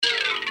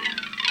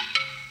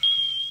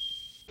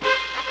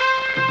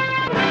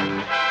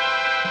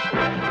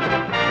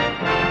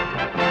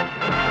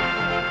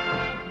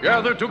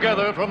gathered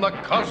together from the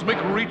cosmic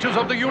reaches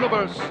of the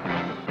universe,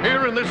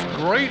 here in this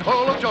great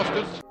hall of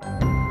justice.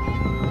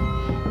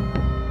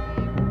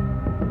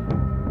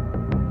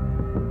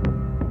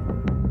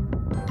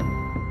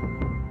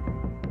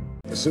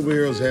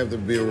 Superheroes have to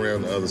be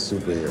around other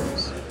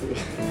superheroes.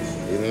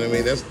 You know what I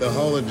mean? That's the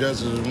Hall of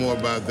Justice is more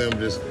about them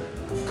just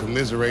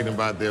commiserating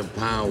about their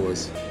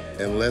powers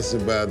and less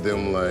about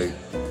them, like,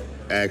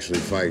 actually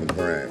fighting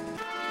crime.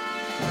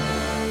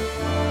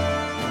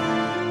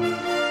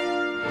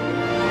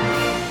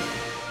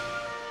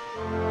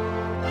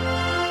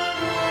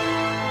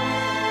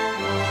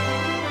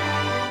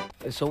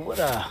 So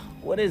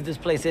what is this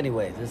place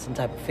anyway? Is this some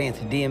type of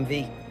fancy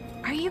DMV?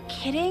 Are you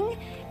kidding?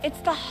 It's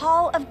the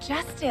Hall of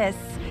Justice.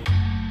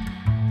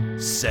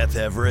 Seth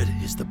Everett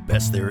is the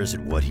best there is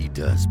at what he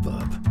does,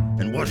 bub.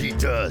 And what he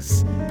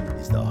does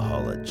is the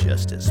Hall of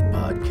Justice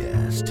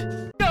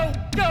podcast.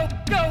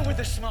 Go with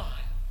a smile.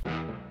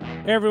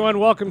 Hey everyone,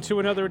 welcome to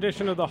another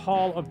edition of the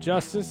Hall of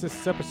Justice. This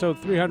is episode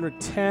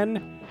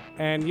 310.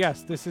 And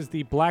yes, this is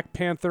the Black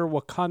Panther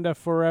Wakanda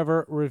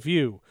Forever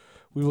review.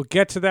 We will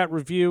get to that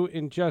review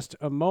in just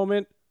a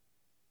moment.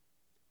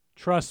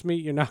 Trust me,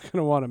 you're not going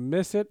to want to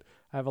miss it.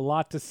 I have a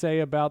lot to say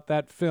about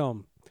that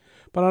film.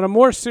 But on a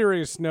more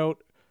serious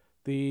note,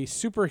 the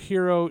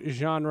superhero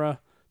genre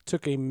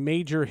took a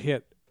major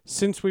hit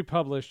since we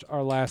published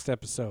our last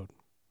episode.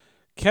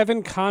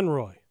 Kevin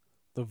Conroy,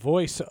 the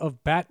voice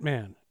of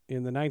Batman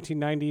in the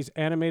 1990s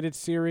animated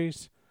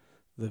series,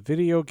 the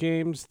video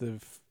games,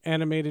 the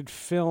animated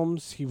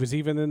films, he was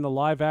even in the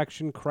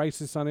live-action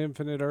Crisis on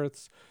Infinite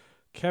Earths.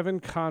 Kevin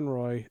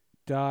Conroy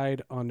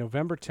died on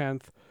November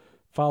 10th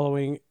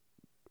following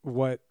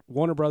what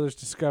Warner Brothers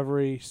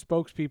Discovery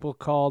spokespeople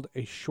called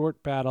a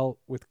short battle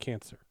with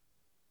cancer.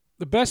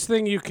 The best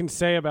thing you can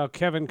say about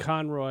Kevin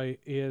Conroy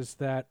is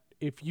that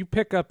if you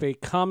pick up a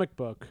comic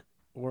book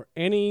or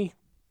any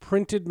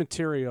printed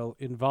material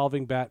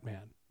involving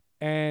Batman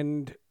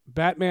and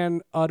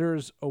Batman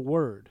utters a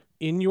word,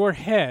 in your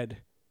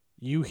head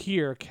you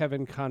hear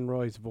Kevin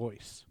Conroy's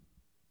voice.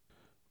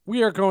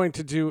 We are going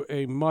to do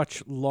a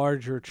much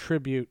larger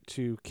tribute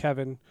to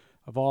Kevin.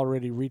 I've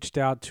already reached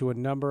out to a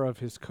number of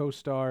his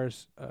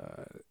co-stars,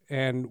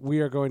 and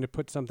we are going to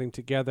put something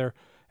together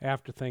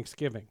after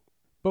Thanksgiving.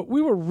 But we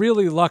were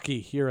really lucky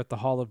here at the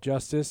Hall of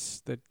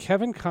Justice that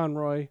Kevin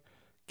Conroy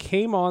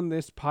came on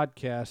this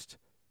podcast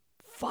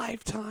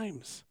 5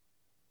 times.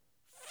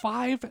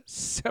 5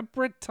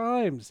 separate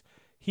times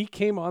he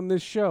came on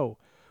this show.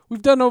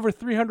 We've done over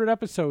 300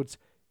 episodes.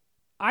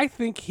 I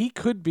think he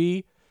could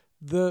be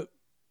the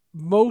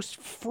most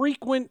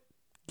frequent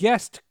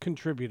guest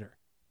contributor.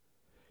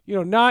 You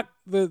know, not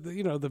the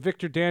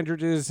Victor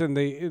Dandridges and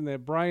the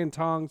Brian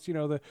Tongs,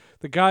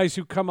 the guys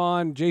who come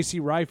on, J.C.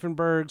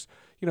 Reifenbergs,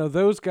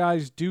 those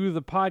guys do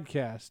the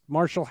podcast.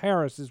 Marshall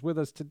Harris is with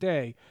us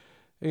today.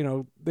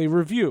 They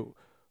review.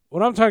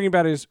 What I'm talking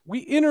about is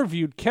we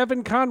interviewed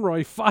Kevin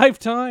Conroy 5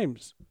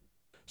 times.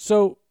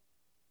 So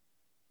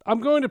I'm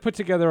going to put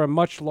together a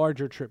much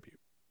larger tribute.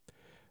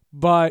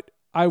 But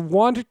I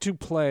wanted to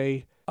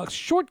play a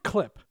short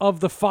clip of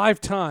the 5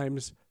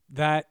 times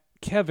that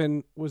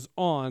Kevin was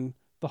on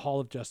the Hall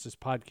of Justice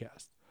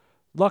podcast.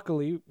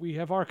 Luckily, we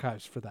have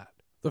archives for that.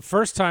 The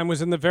first time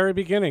was in the very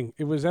beginning.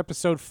 It was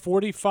episode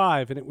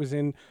 45, and it was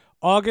in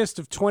August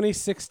of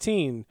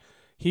 2016.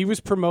 He was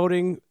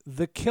promoting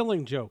The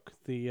Killing Joke,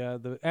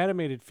 the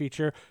animated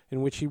feature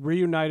in which he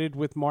reunited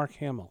with Mark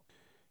Hamill.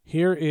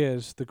 Here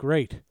is the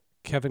great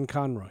Kevin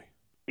Conroy.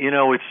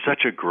 It's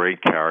such a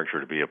great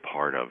character to be a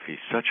part of. He's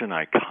such an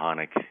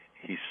iconic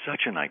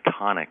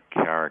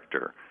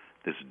character,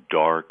 this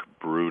dark,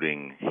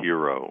 brooding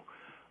hero.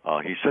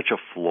 He's such a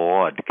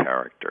flawed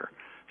character,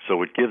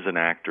 so it gives an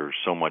actor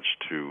so much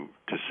to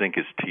sink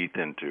his teeth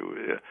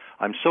into.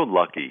 I'm so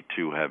lucky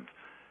to have.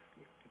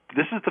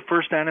 This is the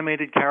first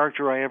animated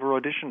character I ever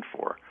auditioned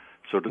for.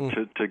 So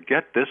to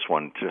get this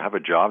one, to have a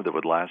job that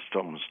would last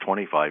almost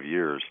 25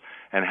 years,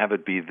 and have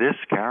it be this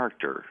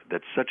character,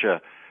 that's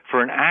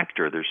for an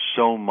actor, there's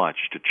so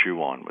much to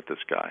chew on with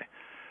this guy.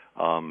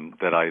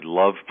 That I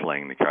love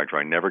playing the character.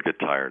 I never get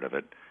tired of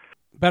it.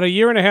 About a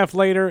year and a half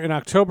later, in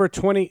October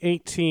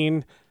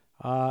 2018,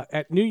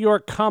 at New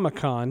York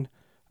Comic-Con,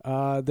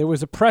 there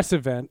was a press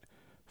event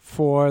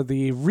for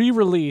the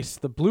re-release,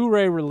 the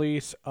Blu-ray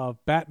release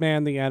of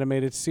Batman the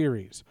Animated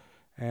Series.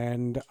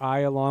 And I,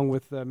 along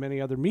with many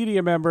other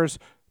media members,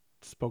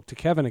 spoke to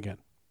Kevin again.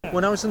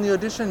 When I was in the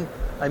audition,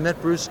 I met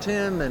Bruce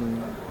Timm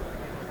and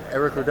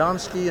Eric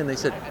Radomski, and they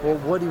said, well,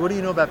 what do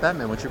you know about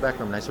Batman? What's your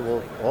background? And I said,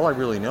 well, all I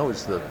really know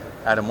is the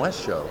Adam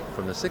West show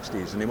from the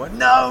 60s. And they went,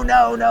 no,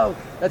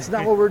 that's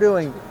not what we're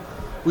doing.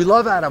 We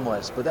love Adam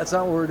West, but that's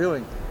not what we're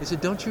doing. He said,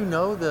 don't you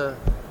know the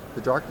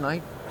Dark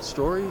Knight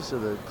stories?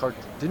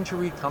 Didn't you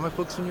read comic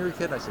books when you were a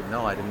kid? I said,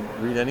 no, I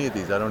didn't read any of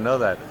these. I don't know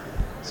that.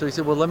 So he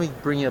said, well, let me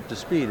bring you up to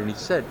speed. And he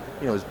said,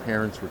 his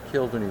parents were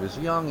killed when he was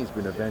young. He's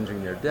been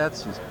avenging their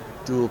deaths. He's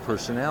dual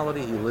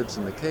personality. He lives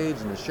in the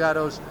caves and the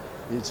shadows.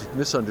 He's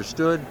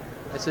misunderstood.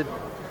 I said,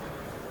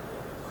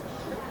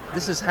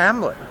 this is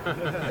Hamlet.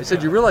 I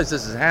said, you realize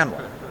this is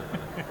Hamlet?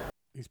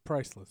 He's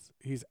priceless.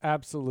 He's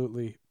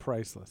absolutely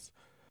priceless.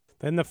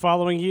 Then the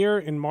following year,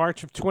 in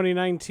March of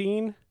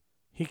 2019,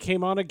 he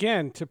came on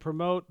again to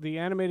promote the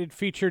animated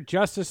feature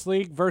Justice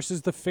League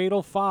versus the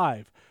Fatal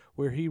Five,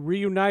 where he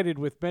reunited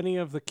with many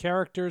of the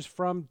characters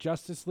from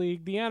Justice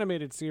League, the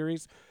animated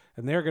series,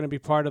 and they're going to be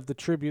part of the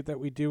tribute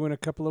that we do in a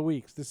couple of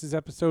weeks. This is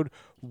episode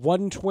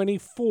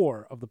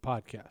 124 of the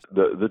podcast.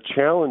 The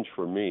challenge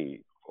for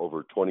me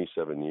over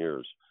 27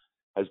 years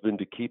has been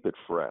to keep it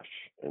fresh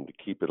and to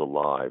keep it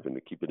alive and to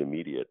keep it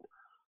immediate,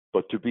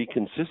 but to be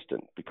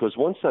consistent, because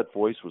once that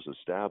voice was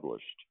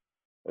established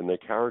and the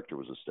character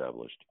was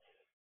established,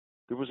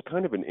 there was a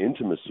kind of an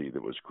intimacy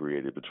that was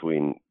created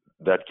between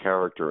that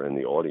character and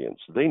the audience.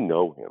 They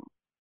know him.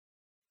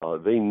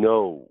 They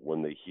know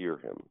when they hear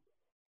him.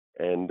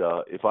 And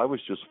if I was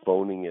just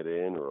phoning it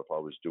in or if I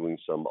was doing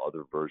some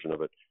other version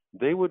of it,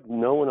 they would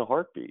know in a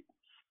heartbeat.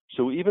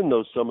 So even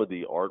though some of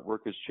the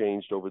artwork has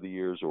changed over the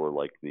years, or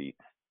like the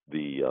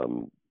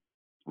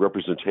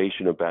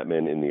representation of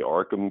Batman in the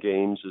Arkham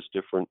games is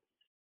different,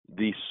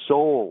 the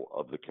soul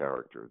of the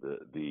character,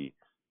 the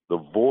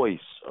voice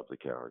of the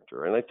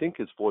character, and I think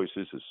his voice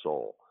is his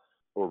soul,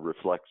 or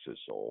reflects his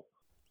soul.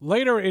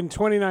 Later in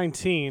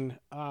 2019,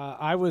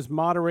 I was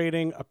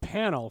moderating a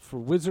panel for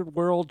Wizard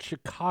World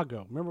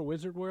Chicago. Remember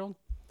Wizard World?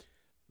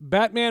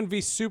 Batman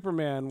v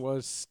Superman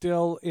was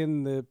still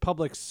in the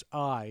public's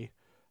eye.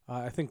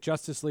 I think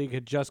Justice League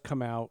had just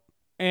come out.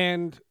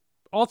 And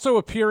also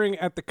appearing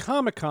at the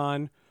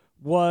Comic-Con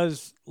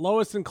was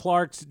Lois and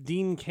Clark's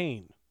Dean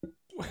Cain,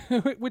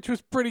 which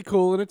was pretty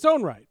cool in its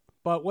own right.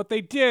 But what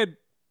they did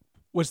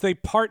was they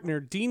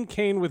partnered Dean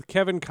Cain with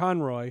Kevin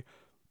Conroy,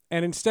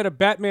 and instead of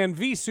Batman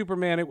v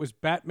Superman, it was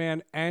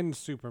Batman and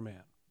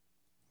Superman.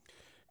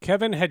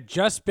 Kevin had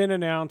just been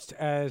announced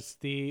as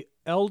the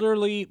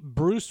elderly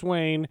Bruce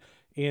Wayne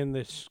in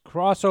this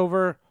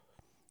crossover,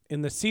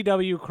 in the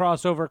CW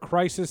crossover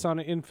Crisis on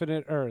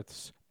Infinite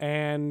Earths.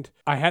 And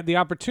I had the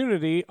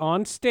opportunity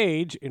on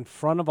stage in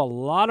front of a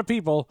lot of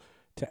people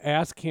to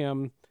ask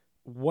him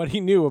what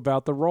he knew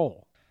about the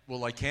role.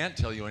 Well, I can't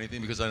tell you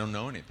anything because I don't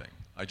know anything.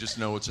 I just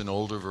know it's an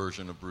older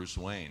version of Bruce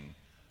Wayne.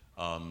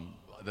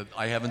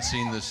 I haven't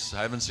seen this.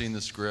 I haven't seen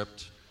the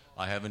script.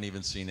 I haven't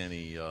even seen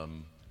any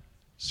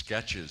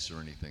sketches or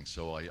anything,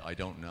 so I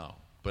don't know.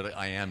 But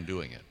I am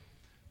doing it.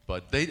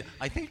 But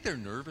I think they're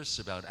nervous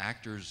about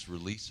actors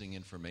releasing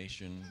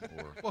information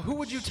or. Well, who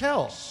would you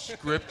tell?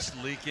 Scripts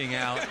leaking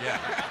out.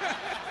 Yeah.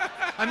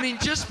 I mean,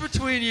 just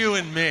between you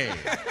and me,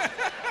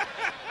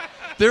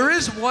 there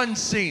is one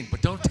scene,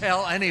 but don't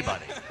tell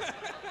anybody.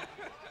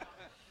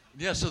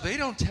 Yeah, so they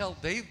don't tell.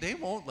 They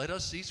won't let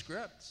us see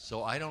scripts.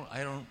 So I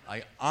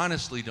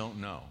honestly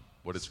don't know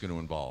what it's going to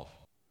involve.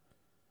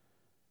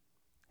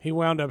 He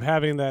wound up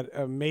having that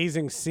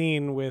amazing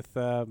scene with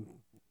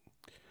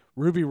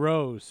Ruby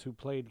Rose, who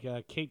played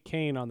Kate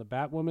Kane on the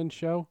Batwoman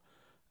show,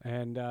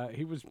 and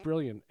he was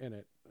brilliant in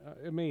it.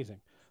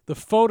 Amazing. The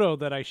photo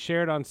that I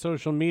shared on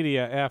social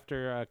media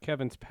after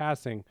Kevin's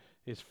passing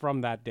is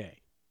from that day.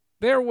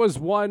 There was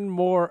one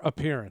more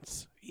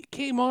appearance. He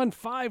came on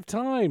 5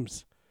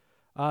 times.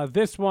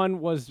 This one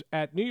was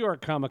at New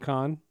York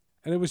Comic-Con,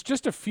 and it was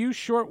just a few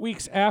short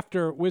weeks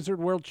after Wizard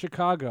World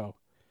Chicago.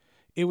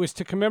 It was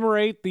to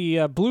commemorate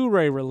the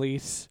Blu-ray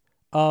release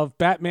of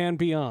Batman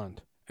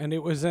Beyond. And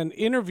it was an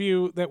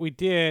interview that we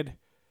did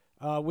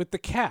with the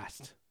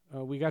cast.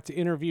 We got to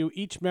interview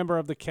each member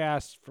of the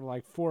cast for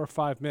like 4 or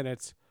 5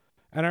 minutes.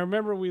 And I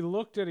remember we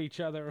looked at each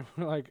other and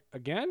we're like,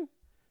 again?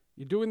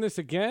 You doing this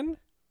again?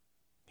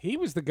 He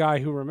was the guy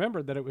who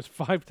remembered that it was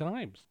 5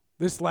 times.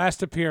 This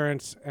last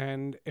appearance,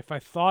 and if I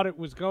thought it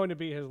was going to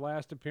be his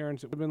last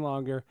appearance, it would have been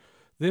longer.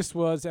 This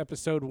was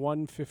episode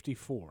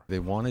 154. They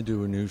want to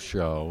do a new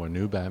show, a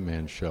new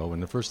Batman show,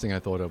 and the first thing I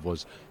thought of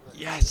was,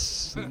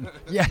 yes,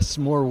 yes,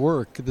 more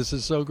work. This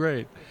is so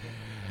great.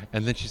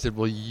 And then she said,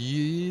 well,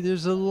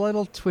 there's a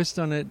little twist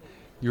on it.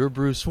 You're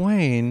Bruce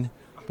Wayne,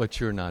 but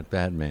you're not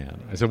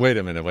Batman. I said, wait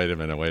a minute.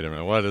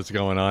 What is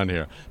going on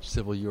here? She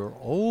said, well, you're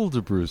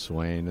older Bruce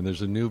Wayne, and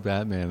there's a new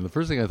Batman. And the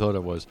first thing I thought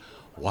of was,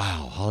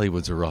 wow,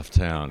 Hollywood's a rough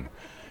town.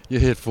 You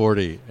hit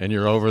 40 and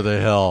you're over the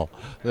hill.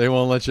 They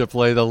won't let you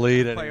play the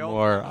lead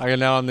anymore.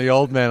 Now I'm the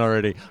old man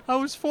already. I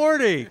was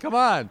 40. Come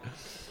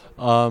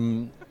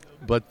on.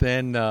 But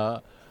then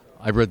I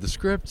read the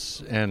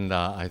scripts and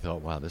I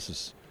thought, wow, this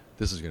is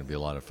going to be a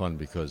lot of fun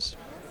because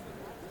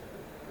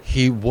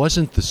he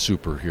wasn't the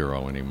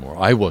superhero anymore.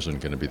 I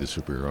wasn't going to be the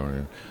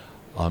superhero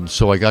anymore.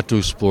 So I got to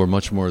explore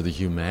much more of the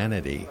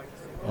humanity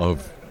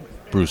of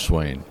Bruce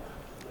Wayne.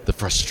 The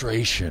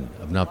frustration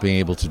of not being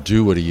able to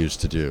do what he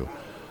used to do.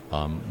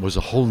 Was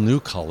a whole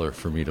new color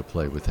for me to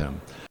play with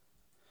him.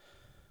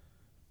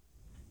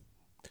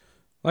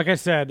 Like I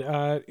said,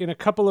 in a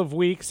couple of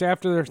weeks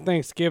after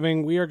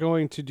Thanksgiving, we are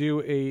going to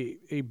do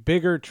a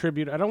bigger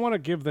tribute. I don't want to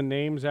give the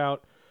names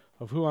out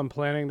of who I'm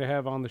planning to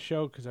have on the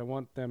show because I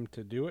want them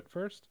to do it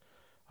first.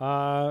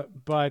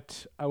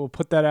 But I will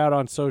put that out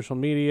on social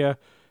media.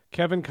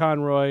 Kevin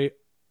Conroy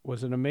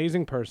was an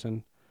amazing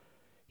person.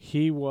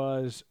 He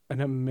was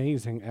an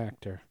amazing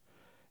actor.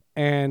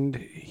 And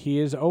he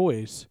is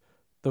always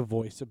the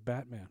voice of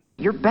Batman.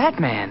 You're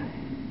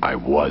Batman. I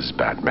was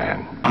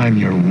Batman. I'm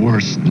your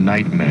worst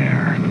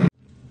nightmare.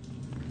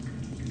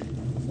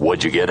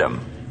 What'd you get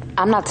him?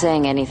 I'm not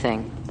saying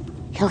anything.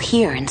 He'll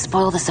hear and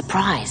spoil the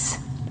surprise.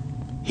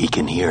 He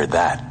can hear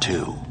that,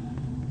 too.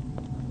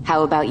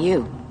 How about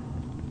you?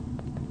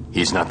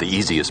 He's not the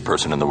easiest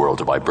person in the world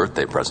to buy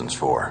birthday presents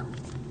for.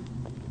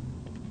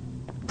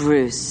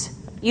 Bruce,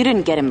 you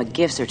didn't get him a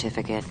gift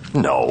certificate.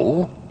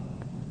 No.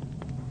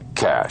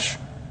 Cash.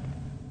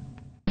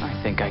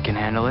 I think I can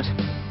handle it.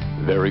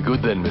 Very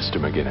good then, Mr.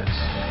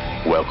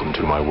 McGinnis. Welcome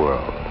to my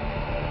world.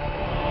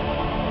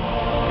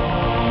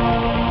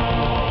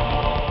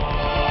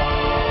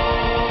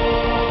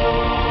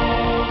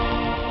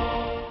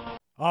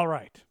 All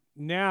right,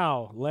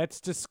 now let's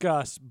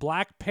discuss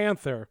Black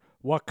Panther: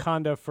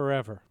 Wakanda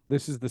Forever.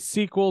 This is the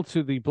sequel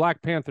to the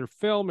Black Panther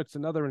film. It's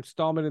another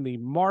installment in the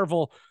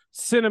Marvel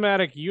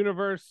Cinematic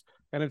Universe,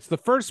 and it's the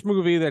first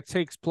movie that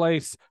takes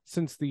place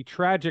since the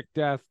tragic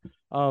death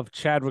of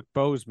Chadwick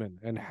Boseman.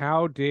 And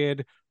how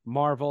did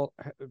Marvel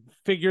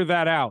figure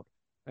that out?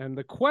 And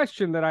the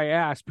question that I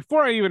asked,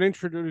 before I even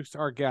introduce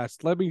our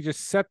guest, let me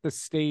just set the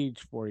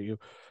stage for you.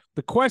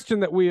 The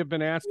question that we have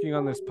been asking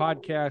on this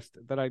podcast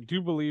that I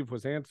do believe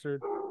was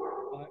answered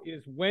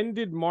is, when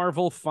did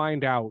Marvel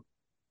find out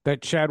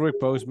that Chadwick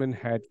Boseman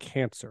had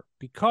cancer?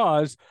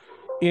 Because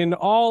in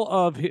all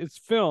of his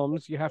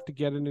films, you have to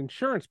get an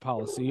insurance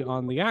policy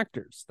on the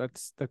actors.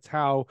 That's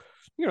how,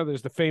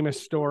 there's the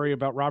famous story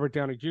about Robert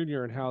Downey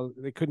Jr. and how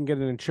they couldn't get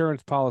an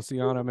insurance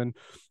policy on him. And,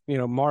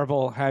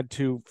 Marvel had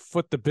to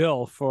foot the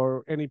bill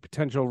for any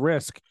potential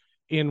risk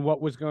in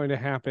what was going to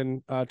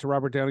happen to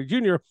Robert Downey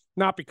Jr.,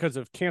 not because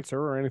of cancer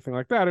or anything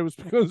like that. It was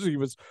because he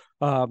was,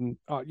 on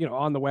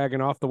the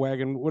wagon, off the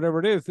wagon, whatever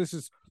it is. This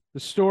is the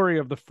story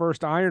of the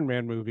first Iron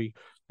Man movie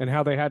and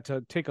how they had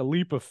to take a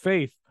leap of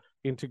faith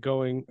into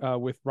going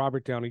with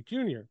Robert Downey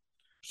Jr.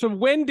 So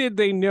when did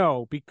they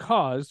know?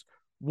 Because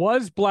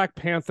was Black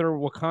Panther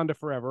Wakanda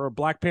Forever, or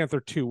Black Panther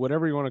 2,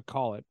 whatever you want to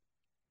call it,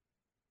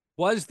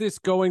 was this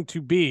going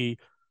to be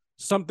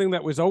something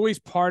that was always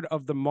part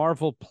of the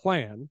Marvel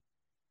plan?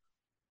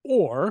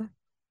 Or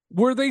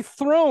were they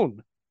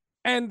thrown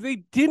and they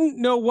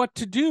didn't know what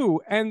to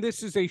do? And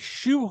this is a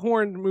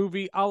shoehorned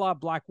movie a la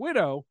Black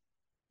Widow,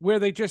 where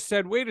they just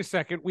said, wait a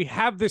second, we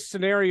have this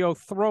scenario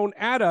thrown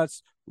at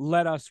us,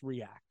 let us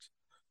react.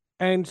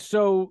 And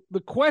so the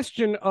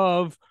question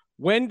of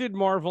when did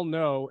Marvel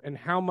know and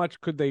how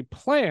much could they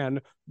plan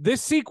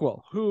this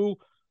sequel, who,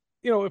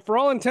 for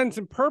all intents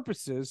and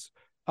purposes,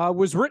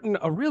 was written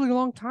a really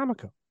long time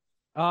ago.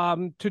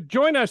 To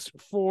join us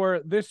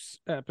for this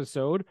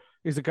episode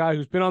is a guy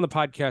who's been on the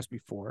podcast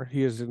before.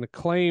 He is an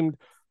acclaimed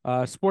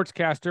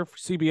sportscaster for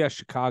CBS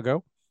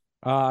Chicago.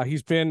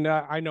 He's been,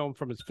 I know him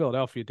from his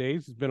Philadelphia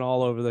days. He's been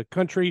all over the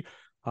country.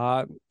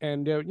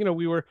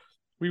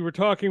 We were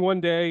talking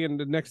one day, and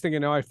the next thing you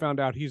know, I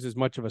found out he's as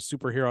much of a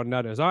superhero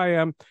nut as I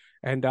am.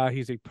 And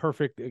he's a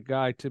perfect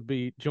guy to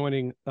be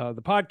joining the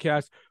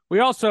podcast. We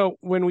also,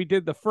 when we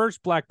did the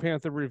first Black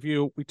Panther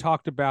review, we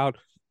talked about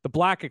the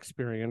Black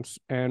experience,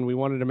 and we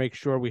wanted to make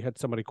sure we had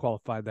somebody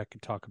qualified that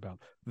could talk about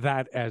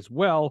that as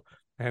well.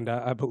 And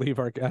I believe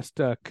our guest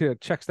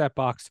checks that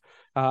box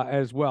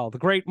as well. The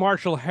great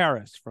Marshall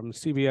Harris from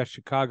CBS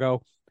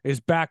Chicago is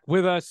back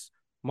with us.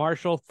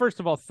 Marshall, first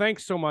of all,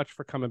 thanks so much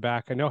for coming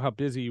back. I know how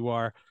busy you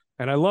are,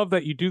 and I love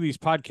that you do these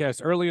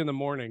podcasts early in the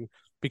morning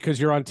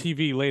because you're on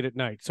TV late at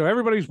night. So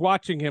everybody's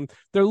watching him.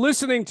 They're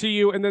listening to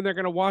you, and then they're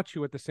going to watch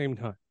you at the same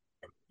time.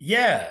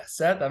 Yeah,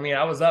 Seth. I mean,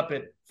 I was up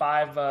at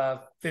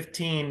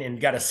 5:15 and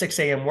got a 6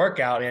 a.m.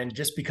 workout in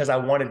just because I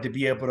wanted to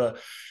be able to,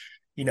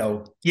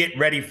 get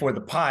ready for the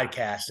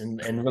podcast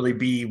and really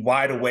be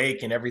wide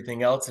awake and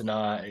everything else. And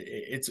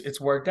it's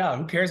worked out.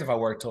 Who cares if I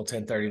worked till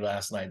 10:30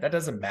 last night? That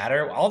doesn't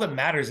matter. All that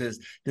matters is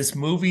this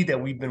movie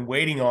that we've been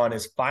waiting on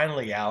is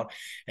finally out.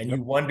 And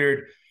you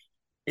wondered,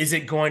 is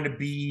it going to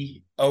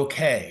be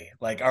okay?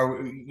 Like,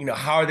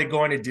 how are they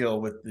going to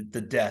deal with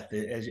the death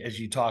as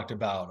you talked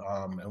about?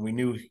 And we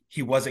knew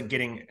he wasn't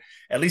getting,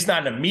 at least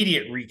not an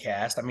immediate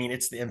recast. I mean,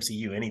 it's the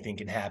MCU, anything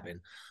can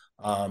happen.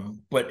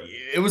 But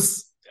it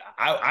was,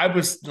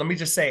 let me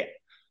just say,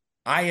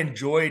 I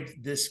enjoyed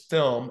this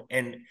film.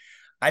 And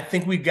I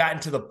think we've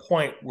gotten to the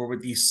point where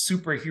with these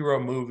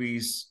superhero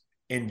movies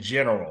in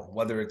general,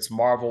 whether it's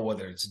Marvel,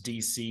 whether it's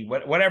DC,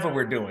 whatever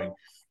we're doing,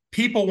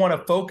 people want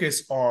to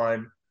focus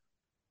on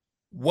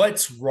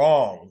what's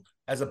wrong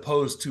as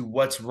opposed to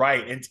what's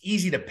right. And it's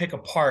easy to pick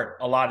apart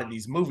a lot of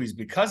these movies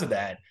because of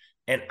that.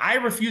 And I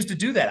refuse to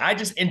do that. I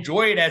just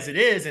enjoy it as it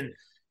is. And,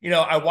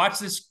 I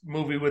watched this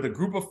movie with a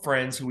group of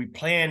friends who we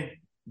planned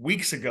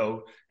weeks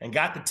ago and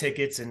got the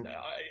tickets and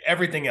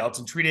everything else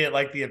and treated it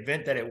like the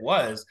event that it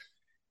was.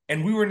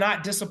 And we were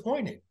not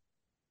disappointed.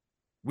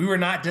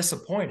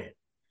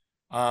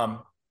 A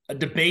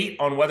debate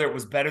on whether it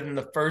was better than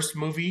the first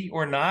movie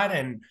or not.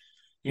 And,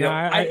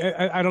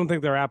 I don't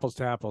think they're apples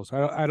to apples.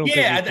 I don't.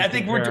 Yeah, I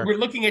think we're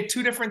looking at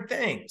two different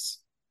things.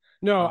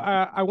 No,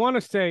 I want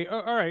to say,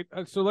 all right.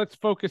 So let's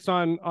focus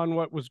on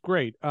what was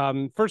great.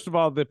 First of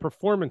all, the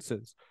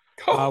performances.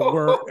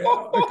 were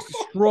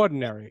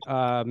extraordinary.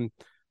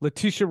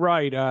 Letitia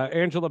Wright,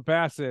 Angela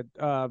Bassett,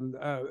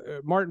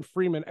 Martin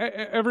Freeman,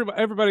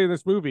 everybody in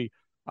this movie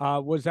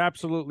was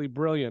absolutely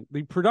brilliant.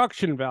 The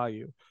production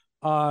value,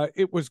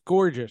 it was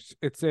gorgeous.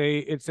 It's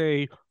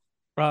a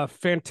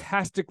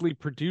fantastically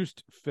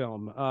produced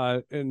film.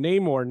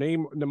 Namor,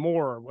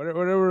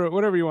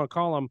 whatever you want to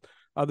call him,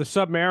 the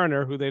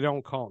Submariner, who they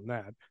don't call him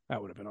that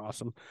would have been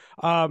awesome.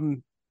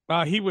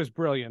 He was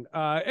brilliant.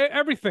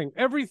 Everything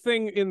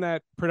in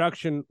that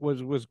production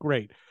was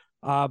great.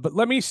 But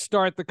let me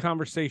start the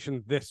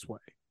conversation this way.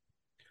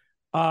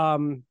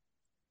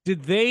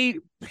 Did they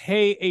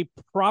pay a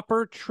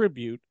proper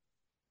tribute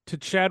to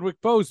Chadwick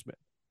Boseman?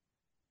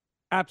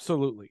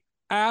 Absolutely.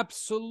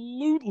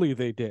 Absolutely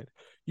they did.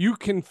 You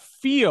can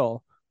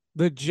feel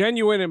the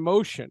genuine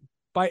emotion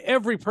by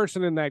every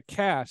person in that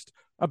cast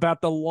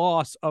about the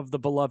loss of the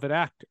beloved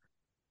actor.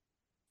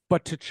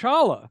 But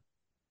T'Challa,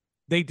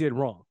 they did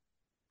wrong.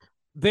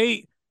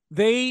 They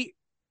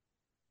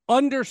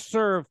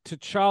underserved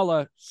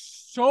T'Challa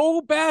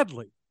so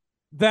badly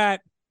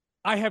that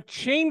I have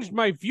changed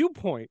my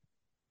viewpoint.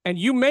 And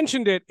you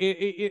mentioned it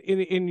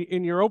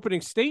in your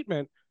opening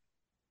statement.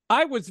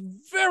 I was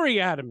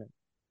very adamant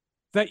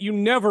that you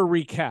never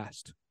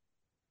recast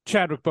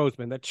Chadwick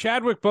Boseman, that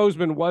Chadwick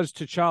Boseman was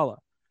T'Challa.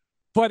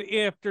 But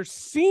after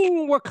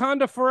seeing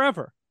Wakanda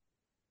Forever,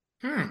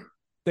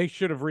 they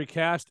should have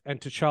recast,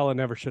 and T'Challa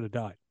never should have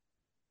died.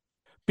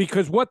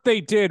 Because what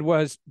they did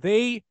was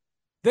they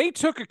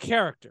took a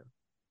character.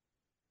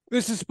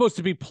 This is supposed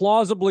to be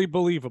plausibly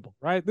believable,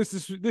 right? This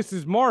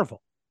is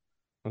Marvel,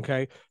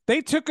 okay?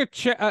 They took a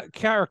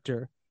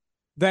character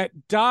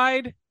that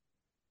died,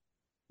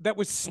 that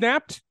was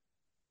snapped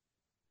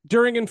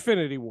during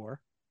Infinity War.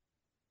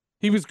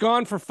 He was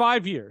gone for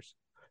 5 years.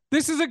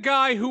 This is a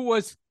guy who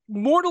was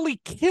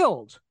mortally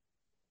killed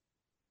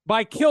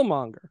by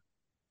Killmonger.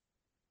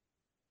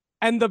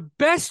 And the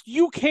best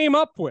you came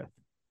up with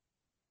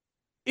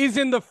is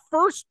in the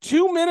first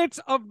 2 minutes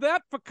of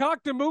that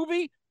fakakta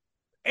movie,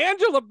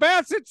 Angela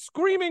Bassett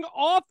screaming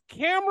off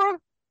camera,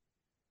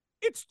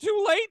 "It's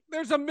too late.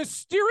 There's a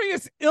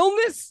mysterious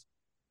illness."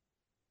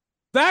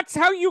 That's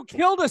how you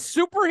killed a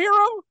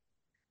superhero?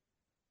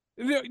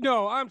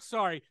 No, I'm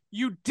sorry.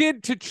 You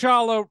did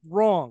T'Challa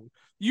wrong.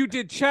 You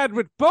did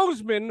Chadwick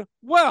Boseman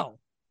well.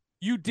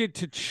 You did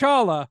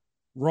T'Challa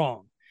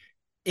wrong.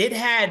 It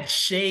had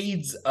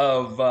shades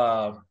of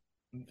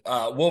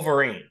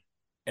Wolverine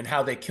and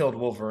how they killed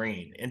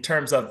Wolverine in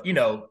terms of, you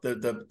know,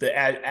 the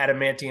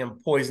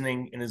adamantium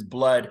poisoning in his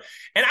blood.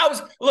 And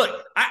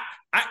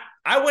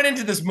I went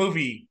into this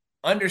movie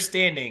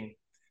understanding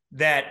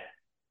that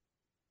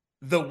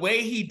the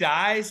way he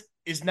dies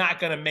is not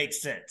going to make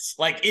sense.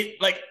 And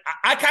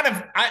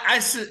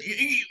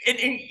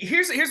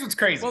here's what's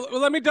crazy. Well,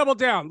 let me double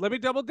down.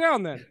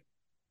 Then.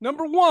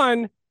 Number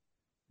one,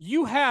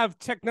 you have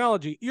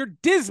technology. You're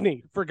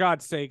Disney, for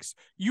God's sakes.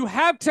 You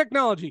have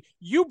technology.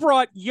 You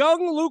brought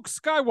young Luke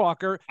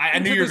Skywalker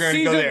into the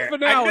season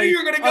finale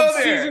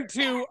of season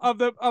 2 of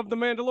the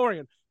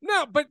Mandalorian.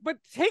 No, but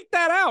take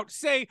that out.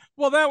 Say,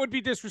 well, that would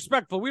be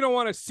disrespectful. We don't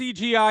want to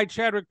CGI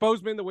Chadwick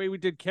Boseman the way we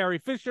did Carrie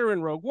Fisher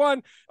in Rogue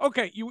One.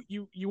 Okay,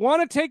 you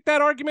want to take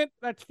that argument?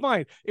 That's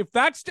fine.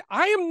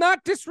 I am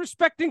not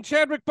disrespecting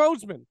Chadwick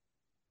Boseman.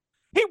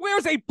 He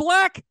wears a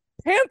Black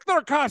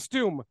Panther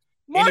costume.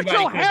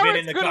 Marshall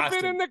Harris could have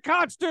been in the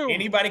costume.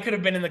 Anybody could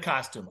have been in the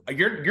costume.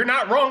 You're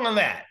not wrong on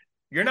that.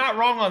 You're not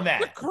wrong on that.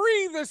 The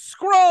Kree, the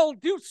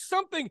Skrull, do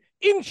something.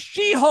 In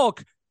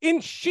She-Hulk,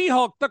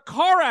 the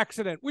car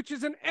accident, which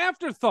is an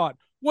afterthought,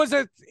 was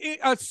a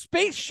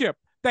spaceship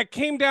that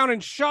came down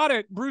and shot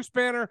at Bruce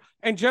Banner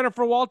and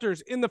Jennifer Walters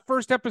in the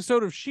first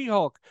episode of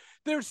She-Hulk.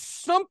 There's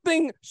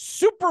something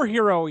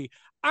superhero-y.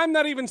 I'm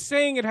not even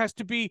saying it has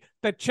to be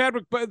that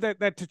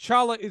that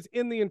T'Challa is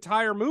in the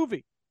entire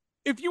movie.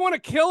 If you want to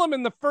kill him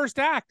in the first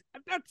act,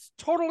 that's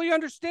totally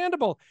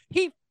understandable.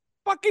 He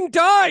fucking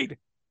died.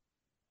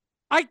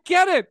 I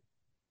get it.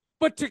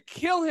 But to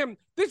kill him,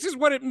 this is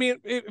what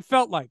it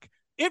felt like.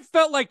 It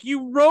felt like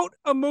you wrote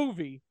a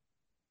movie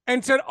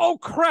and said, oh,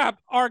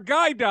 crap, our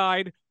guy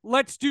died.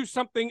 Let's do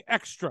something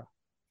extra.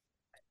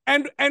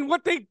 And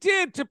what they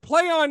did to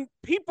play on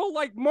people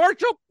like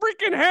Marshall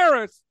freaking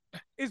Harris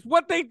is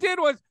what they did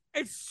was,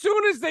 as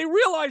soon as they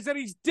realize that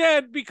he's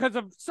dead because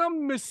of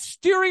some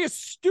mysterious,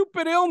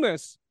 stupid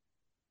illness,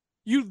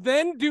 you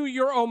then do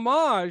your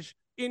homage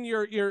in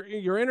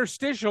your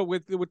interstitial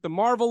with the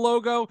Marvel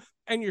logo,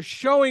 and you're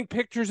showing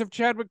pictures of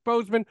Chadwick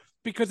Boseman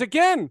because,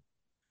 again,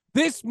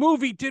 this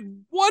movie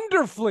did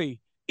wonderfully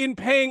in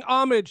paying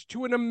homage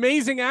to an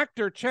amazing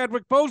actor,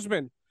 Chadwick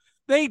Boseman.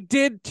 They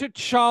did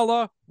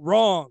T'Challa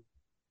wrong.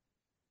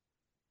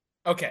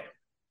 Okay.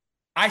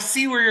 I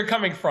see where you're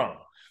coming from,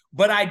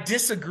 but I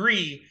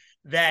disagree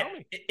that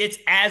it's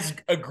as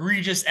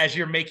egregious as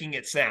you're making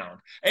it sound.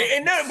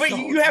 And no, but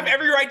you have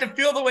every right to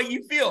feel the way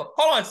you feel.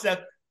 Hold on,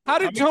 Seth. How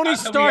did Tony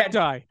Stark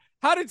die?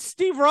 How did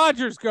Steve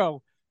Rogers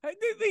go?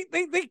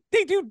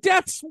 They do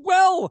deaths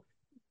well.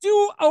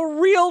 Do a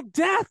real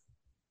death.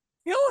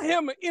 Kill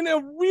him in a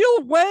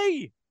real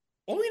way.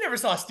 Well, we never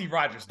saw Steve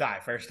Rogers die,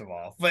 first of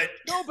all. But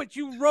no, but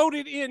you wrote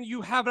it in.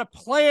 You have a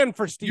plan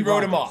for Steve. You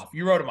wrote Rogers. him off.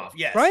 You wrote him off.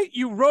 Yes. Right?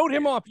 You wrote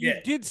him off. You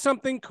Yeah. did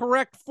something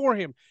correct for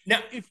him.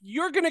 Now, if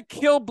you're gonna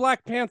kill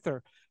Black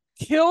Panther,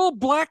 kill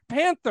Black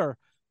Panther.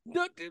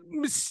 The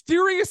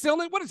mysterious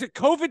illness. What is it?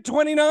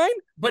 COVID-29?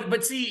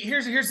 But see,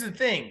 here's the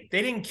thing.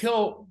 They didn't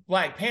kill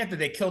Black Panther.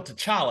 They killed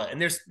T'Challa,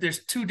 and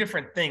there's two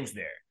different things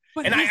there.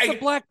 But and he's the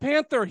Black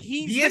Panther.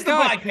 He is the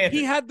Black Panther.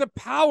 He had the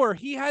power.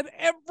 He had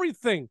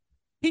everything.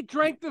 He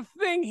drank the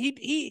thing.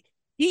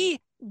 He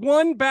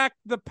won back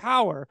the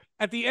power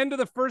at the end of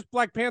the first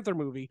Black Panther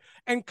movie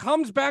and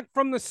comes back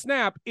from the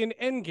snap in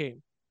Endgame,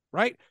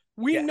 right?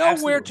 We know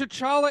absolutely. where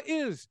T'Challa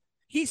is.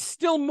 He's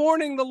still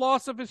mourning the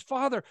loss of his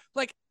father.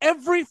 Like,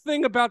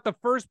 everything about the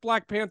first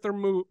Black Panther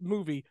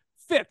movie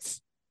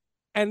fits.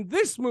 And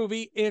this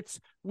movie,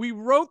 we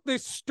wrote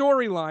this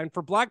storyline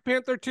for Black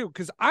Panther 2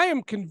 because I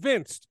am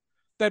convinced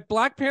that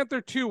Black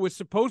Panther 2 was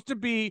supposed to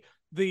be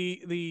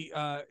the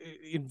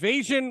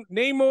invasion,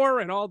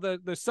 Namor and all the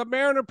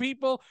Submariner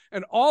people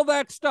and all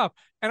that stuff.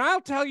 And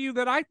I'll tell you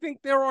that I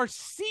think there are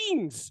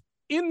scenes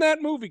in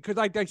that movie, because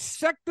I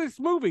dissect this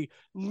movie,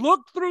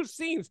 look through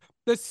scenes,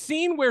 the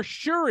scene where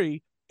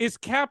Shuri is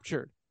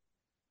captured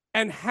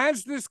and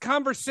has this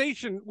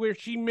conversation where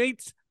she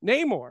meets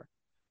Namor.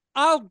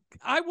 I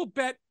will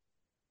bet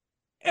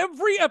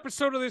every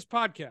episode of this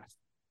podcast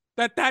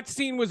that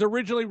scene was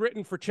originally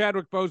written for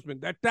Chadwick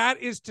Boseman, that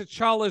is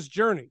T'Challa's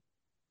journey.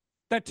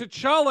 That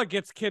T'Challa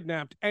gets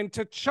kidnapped and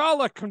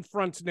T'Challa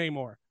confronts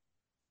Namor.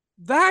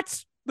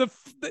 That's they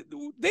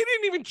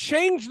didn't even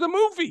change the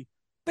movie.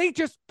 They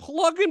just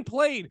plug and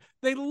played.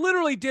 They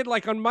literally did,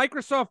 like on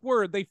Microsoft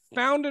Word, they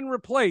found and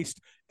replaced,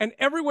 and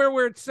everywhere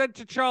where it said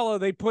T'Challa,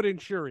 they put in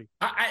Shuri.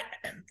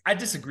 I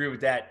disagree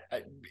with that.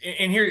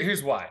 And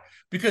here's why.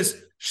 Because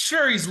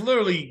Shuri's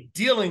literally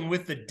dealing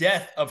with the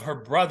death of her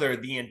brother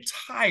the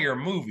entire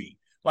movie.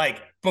 Like,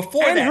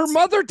 before and that. her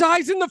mother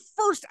dies in the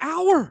first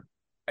hour.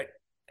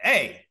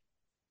 Hey,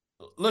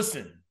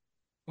 listen,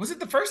 was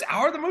it the first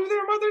hour of the movie that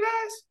her mother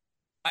dies?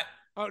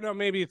 Oh, no,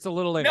 maybe it's a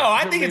little later. No,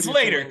 I think it's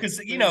later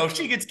because,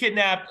 she gets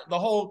kidnapped. The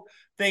whole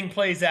thing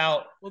plays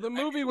out. Well, the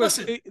movie was,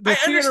 Listen, the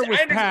theater was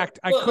packed.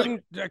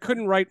 Look, I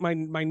couldn't write my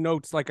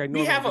notes like I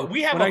normally do.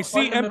 We have when a I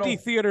see fundamental... empty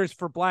theaters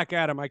for Black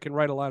Adam, I can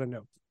write a lot of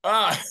notes.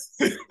 That's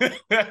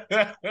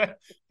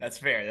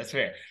fair. That's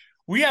fair.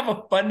 We have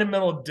a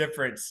fundamental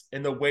difference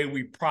in the way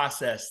we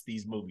process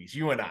these movies,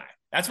 you and I.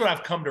 That's what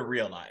I've come to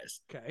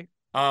realize. Okay.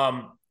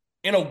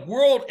 In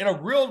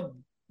a real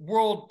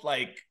world,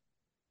 like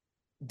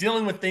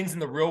dealing with things in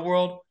the real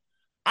world,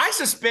 I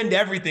suspend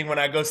everything when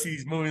I go see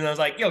these movies. And I was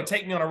like, yo,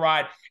 take me on a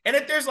ride. And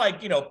if there's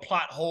like,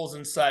 plot holes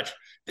and such,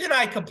 then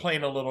I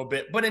complain a little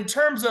bit. But in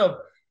terms of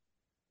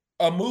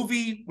a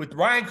movie with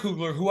Ryan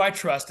Coogler, who I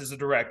trust as a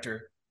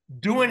director,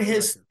 doing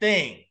his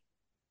thing,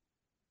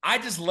 I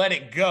just let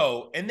it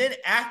go. And then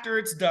after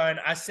it's done,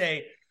 I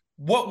say,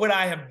 what would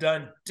I have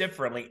done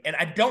differently? And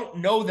I don't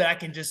know that I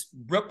can just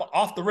rip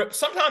off the rip.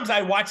 Sometimes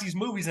I watch these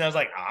movies and I was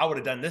like, I would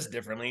have done this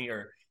differently,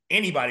 or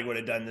anybody would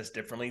have done this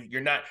differently.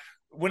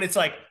 When it's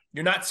like,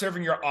 you're not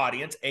serving your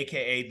audience,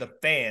 AKA the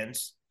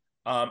fans.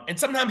 And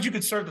sometimes you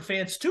could serve the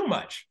fans too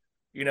much,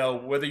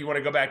 whether you want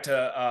to go back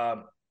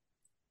to,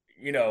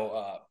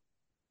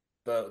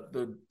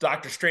 the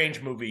Doctor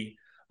Strange movie,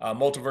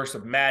 Multiverse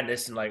of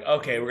Madness, and like,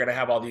 okay, we're gonna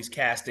have all these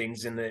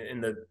castings in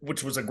the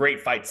which was a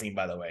great fight scene,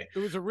 by the way. It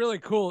was a really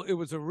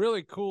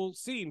cool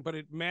scene, but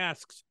it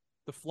masks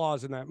the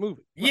flaws in that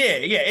movie. Yeah.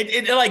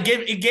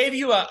 It gave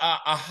you a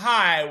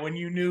high when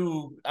you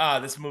knew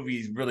this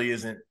movie really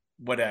isn't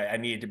what I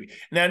needed to be.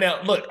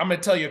 Now look, I'm gonna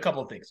tell you a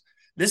couple of things.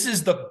 This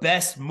is the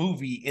best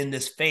movie in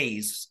this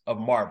phase of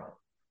Marvel.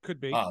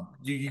 Could be.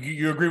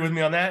 You agree with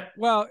me on that?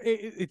 Well,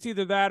 it's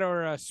either that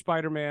or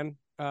Spider-Man.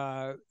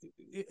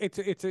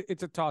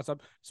 It's a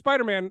toss-up.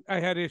 Spider-Man I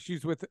had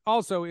issues with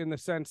also in the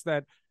sense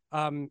that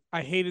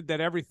I hated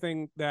that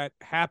everything that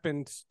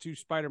happens to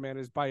Spider-Man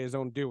is by his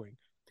own doing.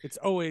 It's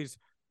always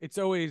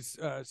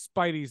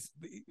Spidey's.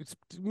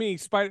 To me,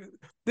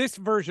 this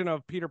version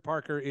of Peter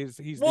Parker he's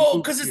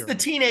because it's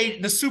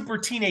the super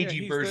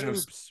teenagey version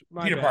of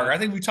Peter Parker. I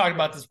think we talked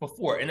about this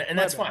before, and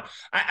that's fine.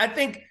 I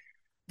think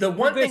the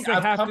one thing they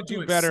I've have come to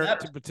do better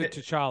to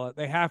T'Challa.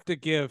 They have to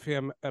give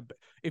him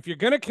if you're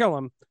gonna kill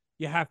him,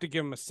 you have to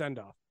give him a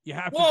send-off. You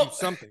have to do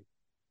something.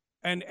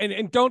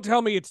 And don't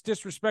tell me it's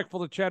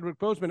disrespectful to Chadwick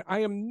Boseman. I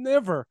am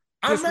never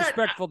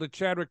disrespectful to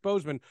Chadwick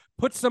Boseman.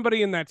 Put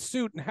somebody in that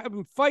suit and have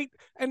him fight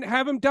and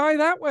have him die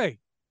that way.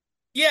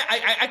 Yeah,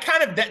 I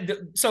kind of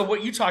so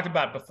what you talked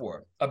about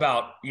before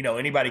about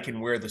anybody can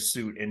wear the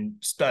suit and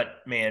stunt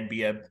man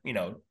be a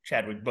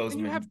Chadwick Boseman. And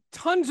you have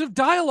tons of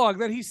dialogue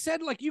that he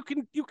said, like you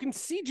can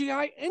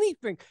CGI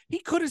anything. He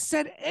could have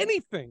said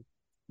anything.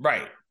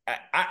 Right.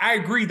 I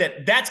agree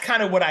that's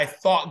kind of what I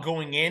thought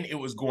going in it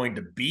was going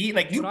to be.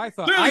 Like you had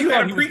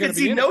a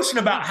preconceived notion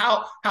about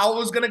how it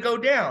was going to go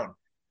down.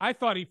 I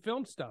thought he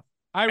filmed stuff.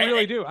 I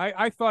really do.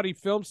 I thought he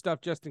filmed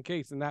stuff just in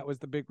case, and that was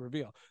the big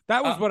reveal.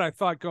 That was what I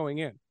thought going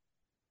in.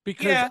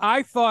 Because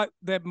I thought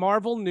that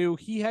Marvel knew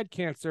he had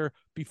cancer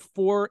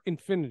before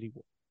Infinity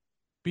War.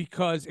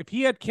 Because if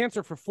he had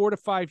cancer for 4 to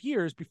 5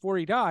 years before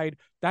he died,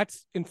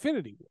 that's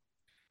Infinity War.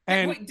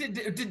 And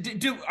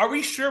wait, are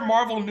we sure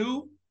Marvel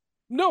knew?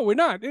 No, we're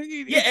not.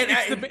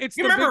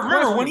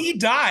 Remember when he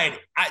died,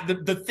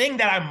 the thing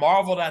that I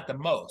marveled at the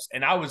most,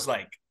 and I was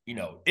like,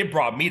 it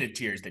brought me to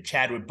tears that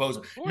Chadwick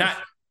Boseman,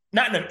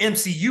 not in an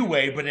MCU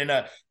way, but in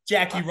a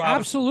Jackie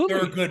Robinson,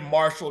 Thurgood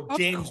Marshall,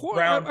 James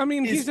Brown. I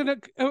mean, he's an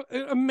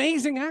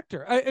amazing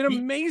actor, an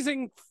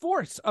amazing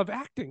force of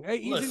acting.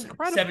 He's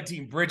incredible.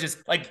 17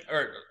 Bridges,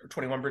 or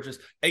 21 Bridges.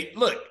 Hey,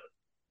 look,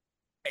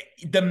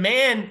 the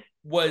man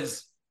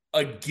was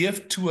a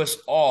gift to us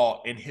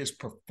all in his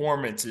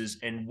performances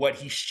and what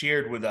he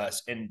shared with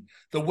us and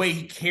the way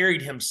he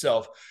carried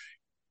himself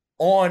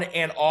on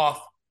and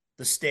off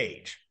the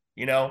stage,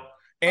 by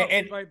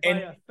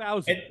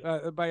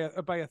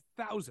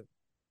 1,000.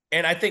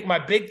 And I think my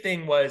big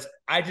thing was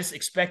I just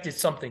expected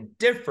something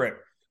different.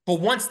 But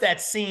once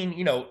that scene,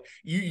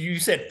 you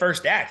said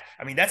first act.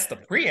 I mean, that's the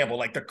preamble.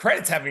 Like the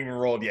credits haven't even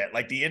rolled yet.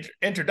 Like the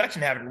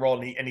introduction haven't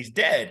rolled, and he's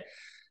dead.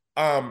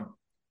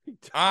 He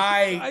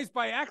dies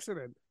by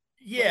accident.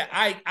 Yeah,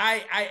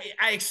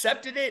 I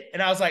accepted it,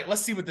 and I was like,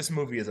 let's see what this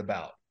movie is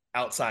about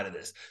outside of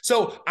this.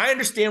 So I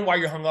understand why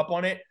you're hung up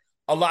on it.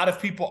 A lot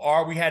of people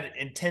are. We had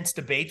intense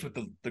debates with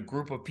the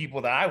group of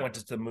people that I went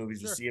to the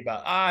movies to see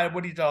about,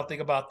 what do y'all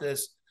think about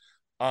this?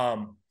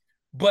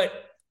 But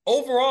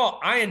overall,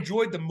 I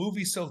enjoyed the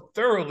movie so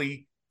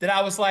thoroughly that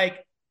I was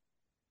like,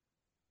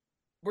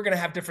 we're going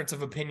to have difference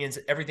of opinions.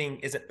 Everything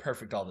isn't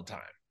perfect all the time.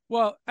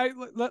 Well,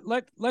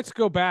 let's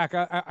go back.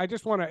 I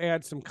just want to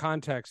add some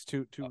context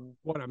to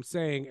what I'm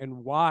saying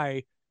and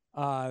why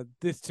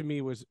this to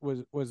me was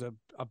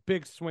a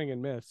big swing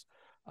and miss.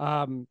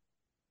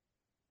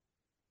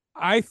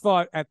 I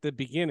thought at the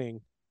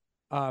beginning,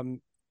 my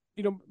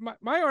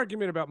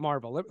argument about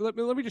Marvel. Let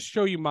me just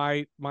show you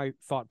my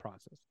thought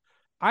process.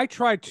 I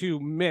tried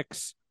to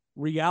mix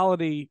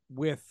reality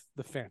with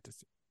the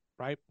fantasy,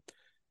 right?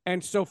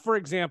 And so, for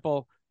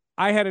example,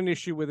 I had an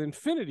issue with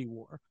Infinity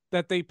War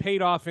that they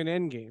paid off in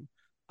Endgame.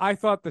 I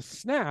thought the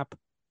snap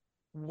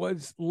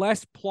was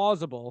less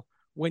plausible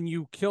when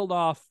you killed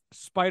off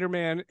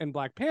Spider-Man and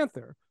Black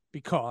Panther,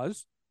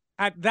 because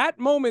at that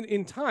moment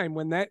in time,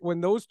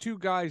 when those two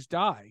guys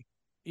die,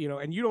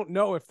 and you don't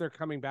know if they're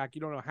coming back,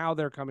 you don't know how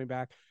they're coming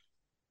back.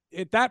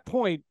 At that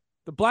point,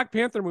 the Black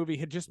Panther movie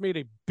had just made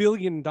 $1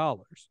 billion.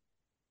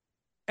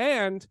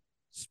 And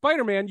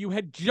Spider-Man, you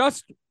had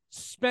just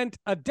spent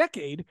a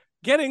decade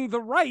getting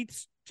the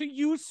rights to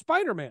use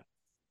Spider-Man.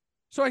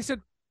 So I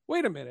said,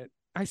 wait a minute.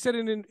 I said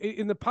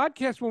in the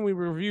podcast when we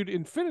reviewed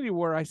Infinity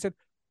War, I said,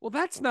 well,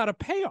 that's not a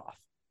payoff.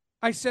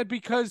 I said,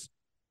 because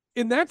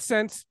in that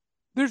sense,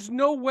 there's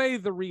no way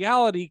the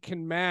reality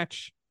can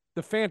match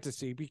the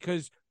fantasy,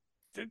 because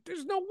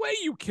there's no way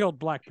you killed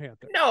Black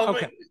Panther. No,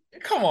 okay.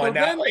 Come on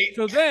now.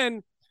 So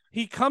then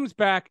he comes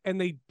back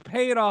and they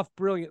pay it off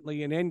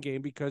brilliantly in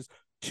Endgame, because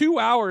 2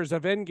 hours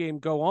of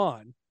Endgame go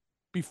on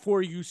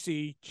before you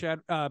see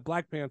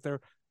Black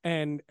Panther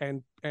and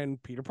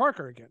Peter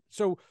Parker again.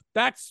 So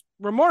that's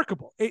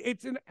remarkable.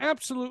 It's an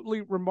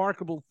absolutely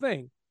remarkable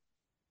thing.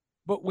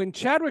 But when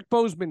Chadwick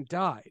Boseman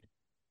died,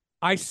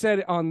 I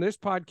said on this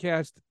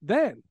podcast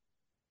then,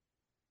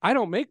 I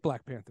don't make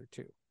Black Panther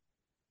 2.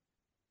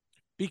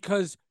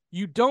 Because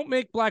you don't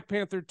make Black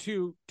Panther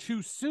 2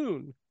 too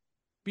soon,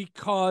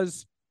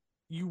 because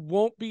you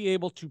won't be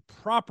able to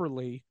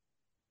properly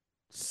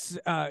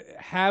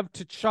have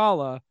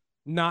T'Challa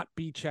not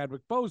be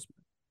Chadwick Boseman.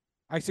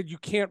 I said, you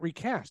can't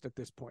recast at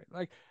this point.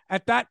 Like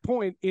at that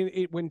point,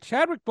 when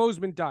Chadwick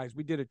Boseman dies,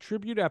 we did a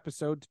tribute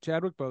episode to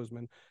Chadwick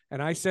Boseman,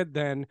 and I said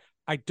then,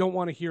 I don't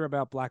want to hear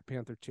about Black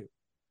Panther 2.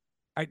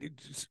 I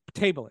just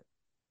table it.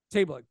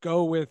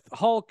 Go with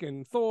Hulk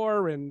and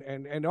Thor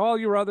and all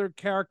your other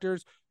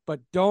characters,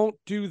 but don't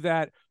do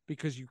that,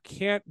 because you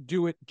can't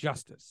do it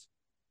justice.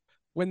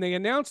 When they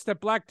announced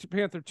that Black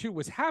Panther 2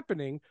 was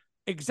happening,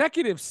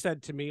 executives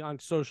said to me on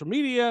social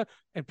media,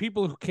 and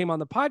people who came on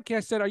the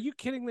podcast said, are you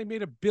kidding? They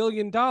made $1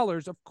 billion.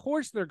 Of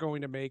course they're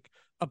going to make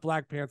a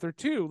Black Panther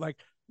 2. Like,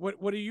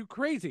 what are you,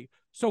 crazy?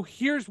 So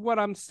here's what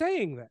I'm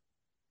saying then,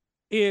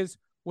 is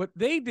what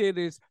they did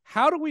is,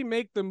 how do we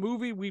make the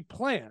movie we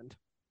planned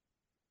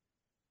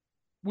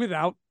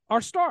without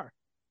our star?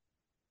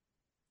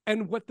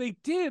 And what they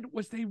did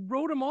was they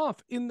wrote him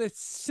off in the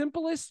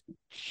simplest,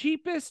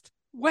 cheapest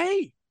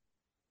way.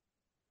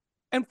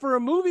 And for a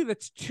movie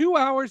that's 2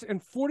 hours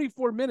and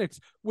 44 minutes,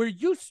 where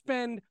you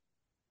spend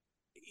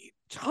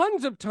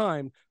tons of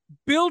time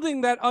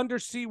building that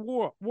undersea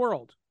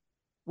world,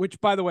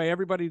 which, by the way,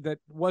 everybody that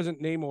wasn't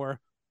Namor,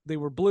 they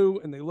were blue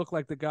and they looked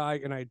like the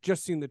guy. And I had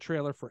just seen the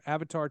trailer for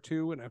Avatar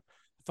 2, and I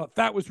thought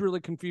that was really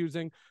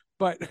confusing.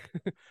 But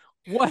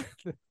what?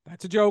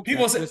 That's a joke.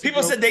 People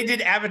said they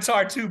did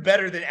Avatar 2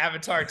 better than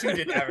Avatar 2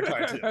 did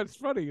Avatar 2. That's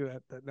funny.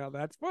 Now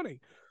that's funny.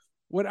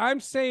 What I'm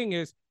saying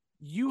is,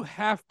 you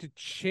have to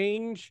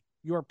change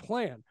your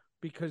plan,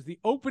 because the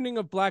opening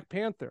of Black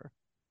Panther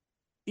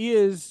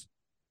is,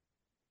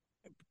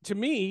 to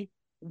me,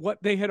 what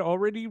they had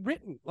already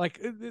written, like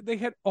they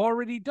had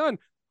already done.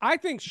 I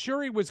think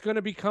Shuri was going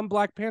to become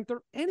Black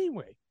Panther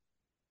anyway,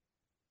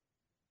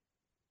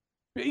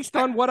 based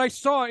on what I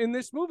saw in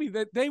this movie,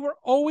 that they were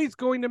always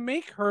going to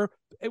make her,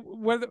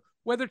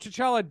 whether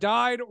T'Challa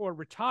died or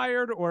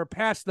retired or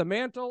passed the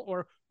mantle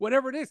or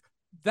whatever it is,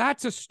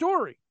 that's a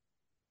story.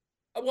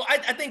 Well,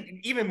 I think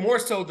even more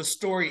so the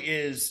story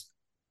is,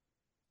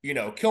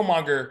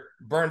 Killmonger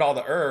burned all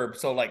the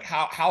herbs. So like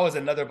how is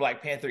another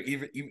Black Panther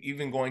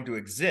even going to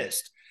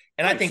exist?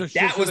 And right, I think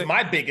that was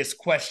my biggest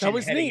question. That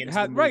was neat.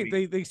 Right.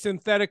 They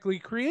synthetically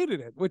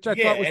created it, which I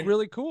thought was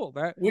really cool.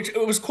 Which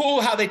it was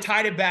cool how they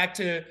tied it back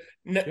to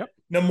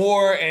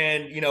Namor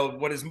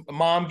and, what his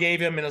mom gave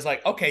him. And it was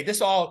like, okay,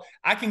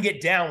 I can get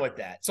down with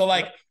that. So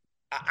like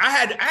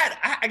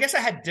I guess I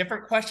had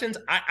different questions.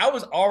 I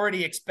was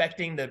already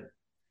expecting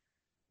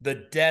the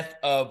death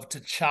of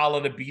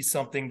T'Challa to be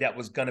something that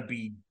was going to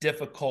be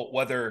difficult,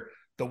 whether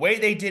the way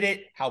they did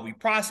it, how we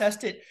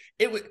processed it,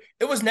 it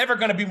was never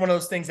going to be one of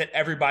those things that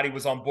everybody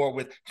was on board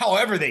with,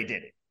 however they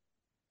did it,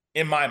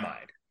 in my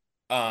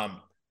mind,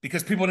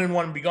 because people didn't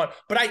want to be gone.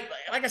 But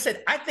like I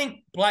said, I think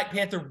Black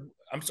Panther,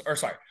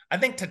 I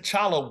think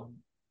T'Challa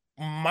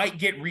might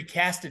get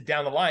recasted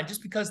down the line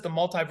just because the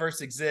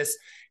multiverse exists.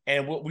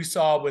 And what we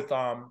saw with,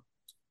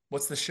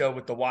 what's the show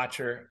with the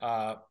Watcher?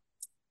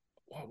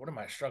 What am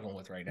I struggling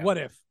with right now? What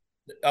If?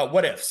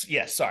 What Ifs?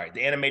 Yes, sorry.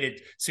 The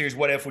animated series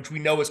What If, which we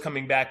know is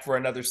coming back for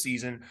another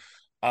season.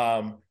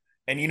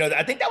 And,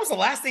 I think that was the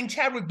last thing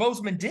Chadwick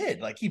Boseman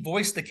did. Like, he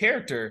voiced the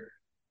character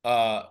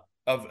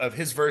of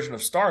his version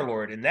of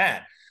Star-Lord in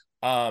that.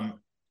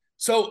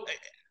 So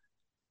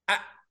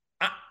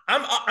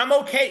I'm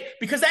okay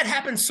because that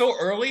happened so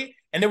early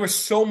and there was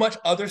so much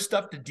other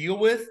stuff to deal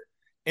with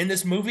in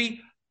this movie.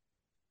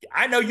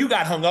 I know you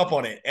got hung up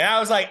on it, and I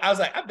was like,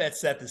 I bet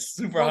Seth is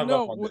super hung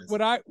up on this.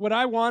 What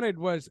I wanted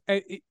was,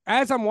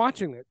 as I'm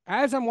watching it,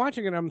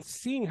 I'm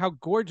seeing how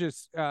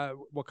gorgeous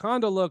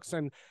Wakanda looks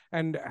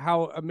and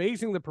how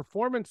amazing the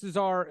performances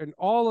are, and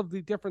all of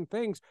the different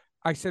things.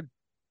 I said,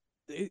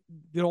 the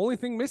only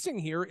thing missing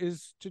here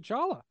is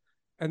T'Challa,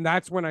 and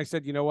that's when I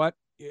said, you know what,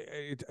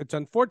 it's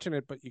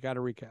unfortunate, but you got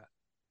to recast.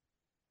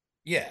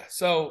 Yeah.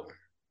 So,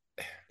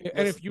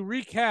 and if you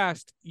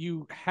recast,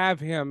 you have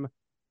him.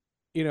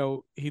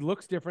 He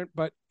looks different,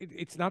 but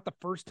it's not the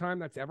first time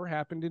that's ever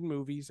happened in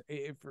movies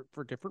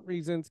for different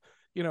reasons.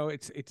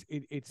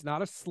 It's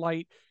not a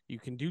slight. You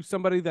can do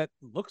somebody that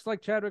looks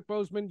like Chadwick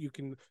Boseman. You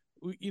can,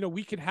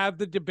 we could have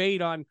the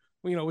debate on,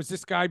 is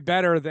this guy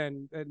better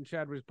than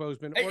Chadwick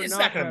Boseman? Or it's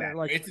not going to matter.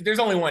 Like, there's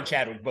only one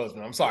Chadwick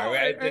Boseman. I'm sorry.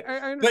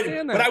 I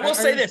understand that. But I will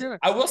say this.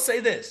 I will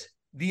say this.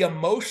 The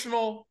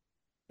emotional,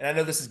 and I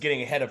know this is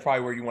getting ahead of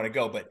probably where you want to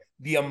go, but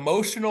the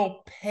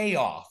emotional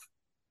payoff,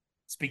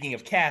 speaking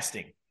of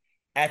casting,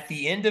 at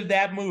the end of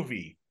that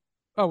movie.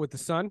 Oh, with the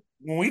son?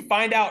 When we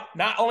find out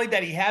not only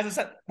that he has a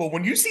son, but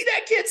when you see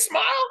that kid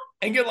smile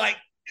and you're like,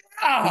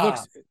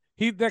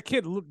 that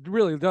kid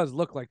really does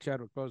look like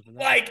Chadwick Boseman.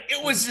 Like,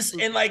 it was just,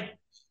 and like,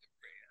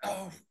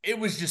 it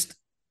was just,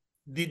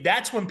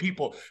 that's when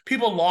people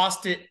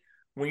lost it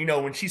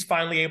when she's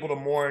finally able to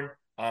mourn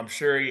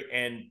Shuri.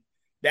 And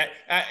that,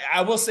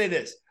 I will say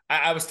this.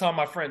 I was telling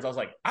my friends, I was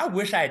like, I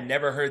wish I had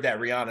never heard that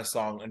Rihanna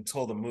song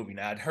until the movie.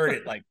 Now, I'd heard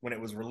it like when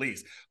it was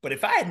released. But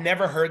if I had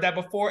never heard that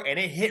before and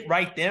it hit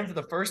right then for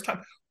the first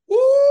time,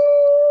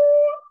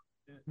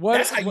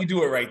 that's how you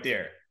do it right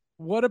there.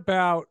 What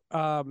about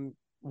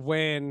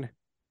when...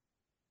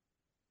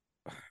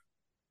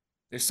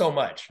 There's so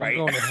much, right?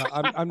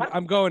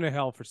 I'm going to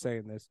hell for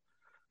saying this.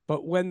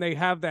 But when they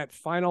have that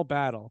final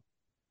battle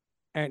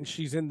and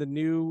she's in the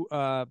new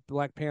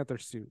Black Panther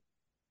suit.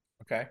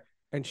 Okay.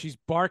 And she's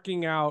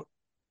barking out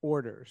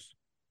orders,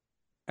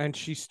 and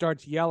she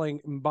starts yelling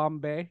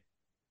 "Mbambe."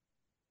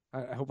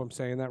 I hope I'm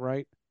saying that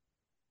right.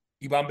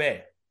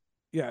 Mbambe.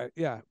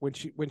 Yeah. When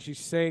she's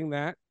saying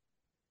that,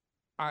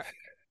 I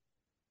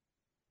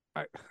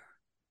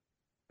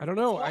don't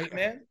know.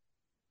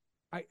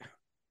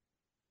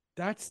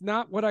 That's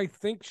not what I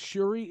think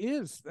Shuri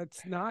is.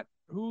 That's not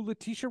who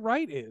Letitia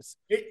Wright is.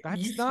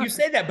 You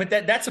say that, but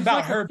that's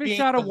about like her being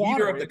the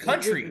leader of the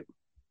country.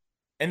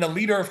 And the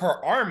leader of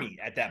her army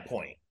at that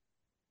point.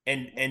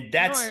 And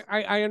that's... No,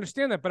 I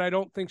understand that, but I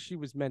don't think she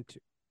was meant to.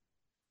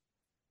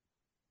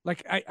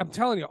 Like, I'm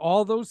telling you,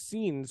 all those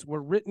scenes were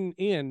written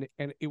in,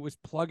 and it was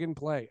plug and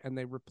play, and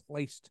they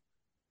replaced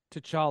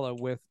T'Challa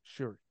with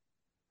Shuri.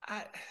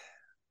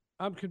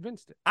 I'm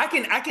convinced. I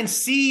can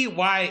see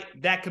why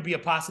that could be a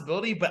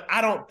possibility, but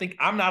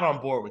I'm not on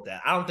board with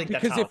that. I don't think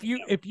because that's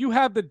if you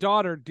have the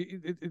daughter,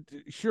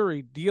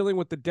 Shuri, dealing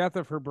with the death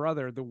of her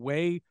brother, the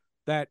way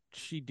that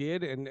she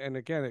did, and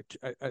again,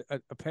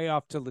 a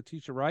payoff to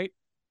Letitia Wright,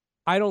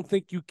 I don't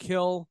think you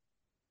kill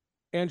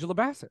Angela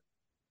Bassett.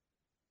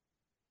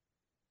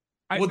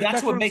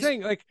 That's what makes... I'm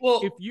saying. Like,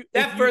 well, if you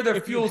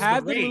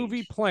had the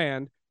movie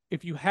planned,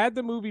 if you had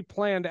the movie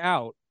planned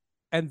out,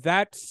 and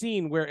that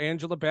scene where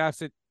Angela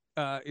Bassett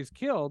is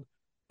killed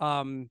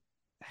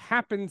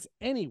happens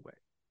anyway,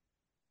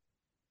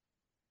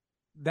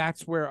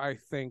 that's where I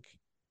think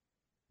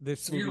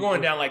this. So you're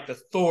going down like the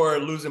Thor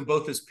losing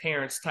both his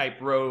parents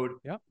type road.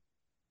 Yep.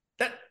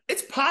 That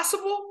it's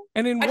possible.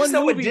 And in I one just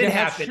know movie it did to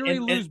have happen. Shuri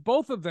And lose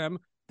both of them,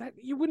 that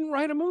you wouldn't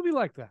write a movie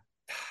like that.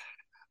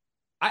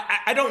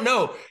 I don't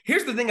know.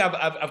 Here's the thing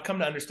I've come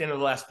to understand over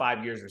the last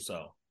 5 years or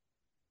so.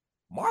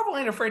 Marvel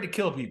ain't afraid to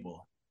kill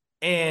people,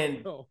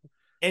 and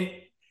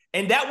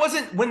that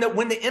wasn't when the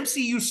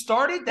MCU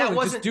started. That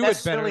wasn't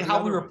necessarily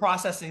how we were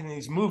processing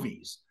these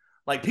movies.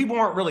 Like people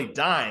weren't really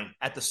dying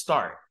at the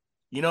start.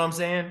 You know what I'm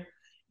saying?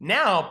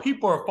 Now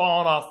people are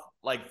falling off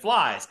like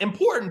flies.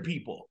 Important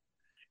people,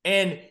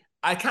 and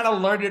I kind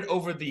of learned it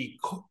over the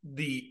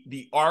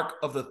arc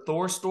of the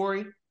Thor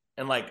story,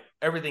 and like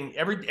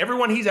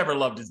everyone he's ever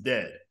loved is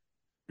dead.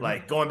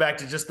 Like going back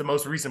to just the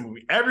most recent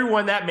movie,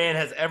 everyone that man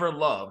has ever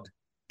loved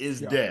is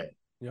dead.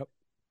 Yep.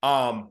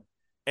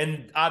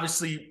 And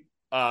obviously,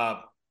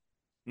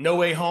 No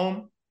Way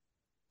Home,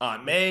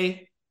 Aunt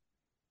May,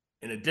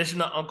 in addition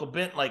to Uncle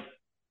Ben, like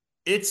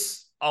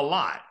it's a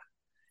lot.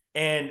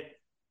 And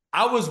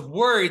I was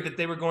worried that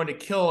they were going to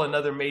kill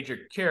another major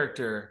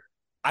character.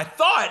 I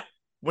thought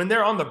when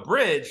they're on the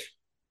bridge,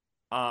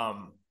 I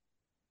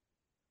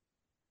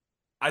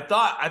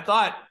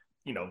thought,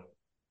 you know,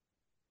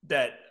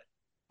 that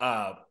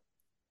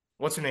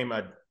what's her name?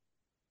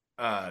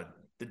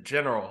 The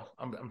general.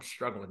 I'm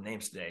struggling with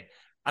names today.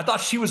 I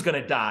thought she was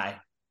gonna die.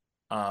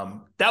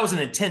 That was an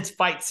intense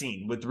fight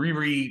scene with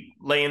Riri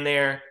laying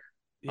there,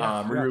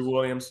 Riri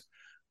Williams.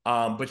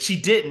 But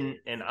she didn't,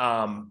 and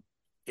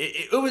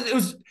it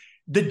was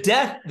the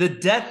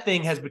death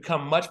thing has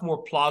become much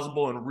more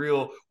plausible and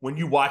real when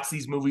you watch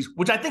these movies,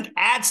 which I think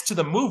adds to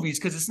the movies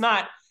because it's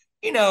not,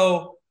 you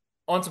know,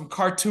 on some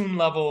cartoon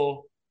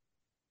level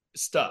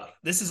stuff.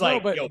 This is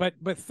like,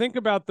 but think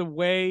about the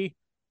way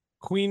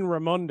Queen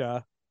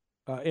Ramonda,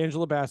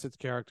 Angela Bassett's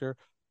character,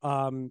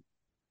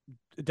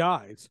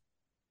 dies,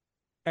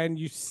 and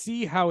you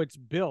see how it's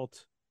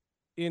built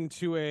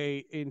into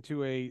a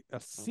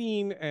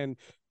scene. And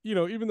you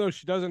know, even though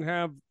she doesn't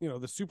have, you know,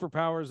 the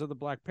superpowers of the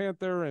Black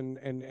Panther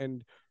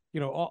and you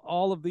know,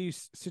 all of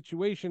these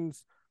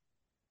situations,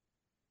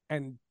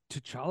 and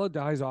T'Challa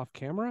dies off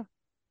camera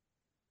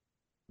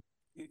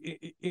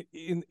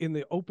in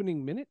the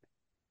opening minute.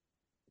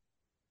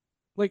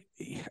 Like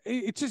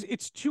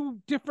it's two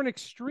different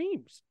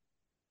extremes.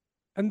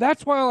 And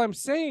that's why all I'm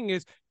saying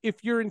is,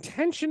 if your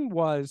intention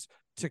was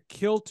to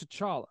kill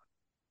T'Challa,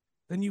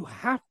 then you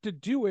have to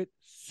do it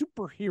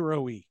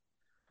superhero-y.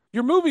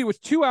 Your movie was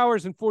 2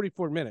 hours and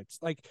 44 minutes.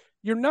 Like,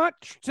 you're not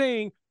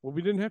saying, well,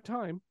 we didn't have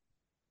time.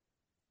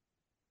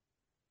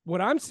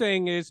 What I'm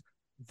saying is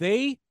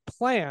they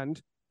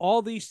planned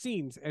all these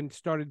scenes and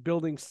started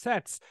building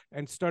sets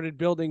and started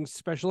building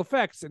special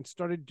effects and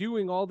started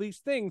doing all these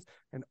things.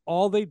 And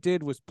all they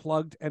did was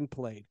plugged and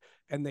played.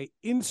 And they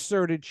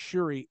inserted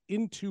Shuri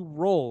into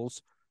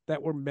roles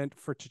that were meant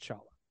for T'Challa.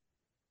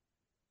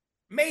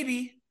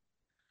 Maybe.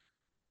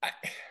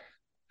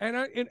 I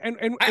don't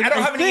I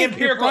have any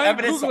empirical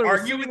evidence to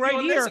argue with you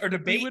on this or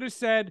debate. He would have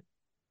said,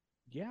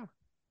 yeah.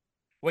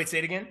 Wait, say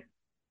it again.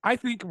 I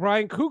think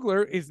Ryan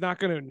Coogler is not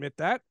going to admit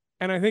that.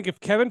 And I think if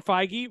Kevin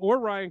Feige or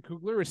Ryan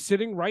Coogler is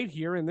sitting right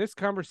here in this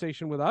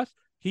conversation with us,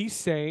 he's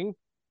saying,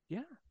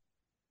 yeah,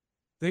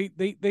 they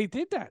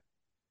did that.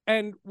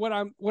 And what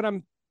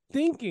I'm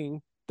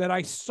thinking that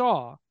I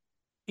saw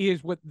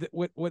is what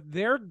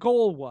their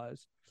goal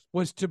was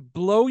to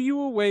blow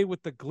you away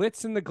with the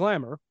glitz and the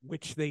glamour,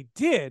 which they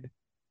did,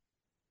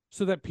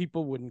 so that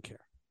people wouldn't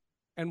care.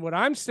 And what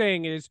I'm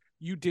saying is,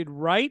 you did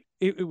right.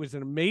 It was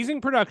an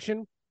amazing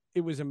production. It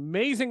was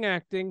amazing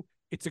acting.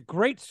 It's a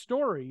great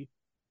story.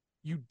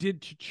 You did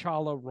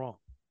T'Challa wrong.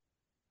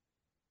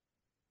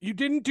 You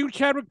didn't do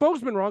Chadwick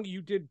Boseman wrong.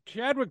 You did.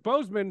 Chadwick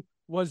Boseman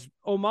was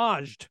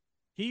homaged.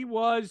 He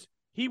was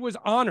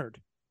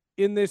honored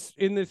in this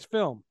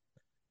film.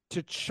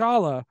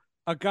 T'Challa,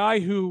 a guy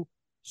who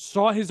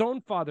saw his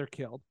own father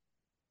killed.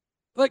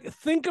 Like,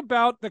 think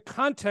about the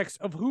context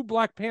of who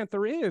Black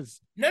Panther is.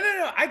 No.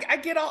 I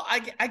get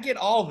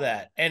all of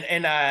that.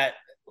 And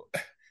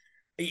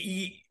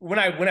when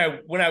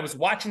I was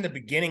watching the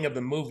beginning of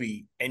the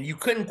movie and you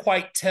couldn't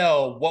quite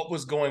tell what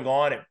was going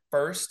on at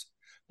first,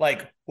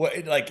 did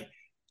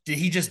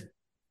he just,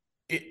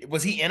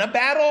 was he in a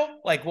battle?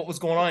 Like, what was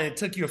going on? And it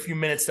took you a few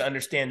minutes to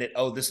understand that,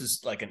 oh, this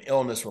is like an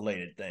illness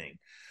related thing.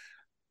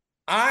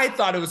 I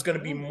thought it was going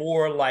to be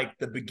more like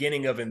the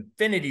beginning of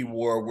Infinity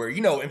War, where,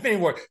 you know,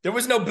 Infinity War, there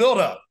was no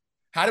buildup.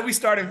 How did we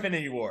start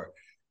Infinity War?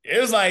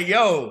 It was like,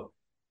 yo,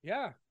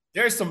 yeah,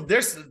 there's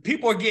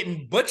people are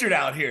getting butchered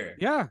out here.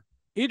 Yeah.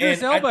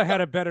 Idris Elba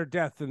had a better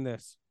death than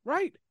this.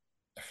 Right.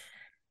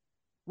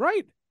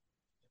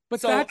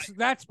 But so,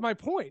 that's my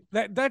point.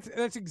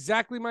 That's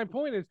exactly my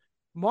point, is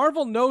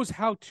Marvel knows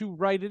how to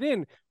write it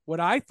in. What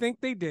I think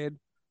they did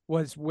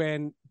was,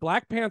 when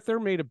Black Panther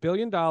made $1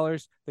 billion,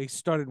 they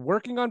started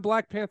working on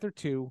Black Panther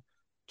 2.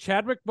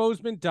 Chadwick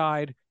Boseman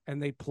died,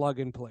 and they plug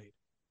and played.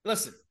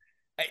 Listen,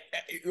 at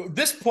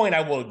this point,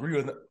 I will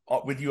agree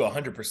with you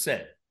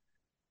 100%.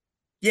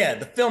 Yeah,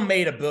 the film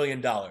made $1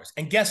 billion.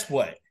 And guess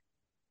what?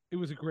 It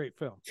was a great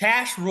film.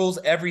 Cash rules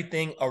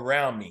everything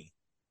around me.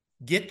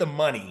 Get the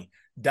money,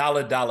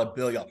 dollar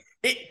bill, y'all.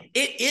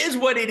 It is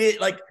what it is.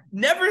 Like,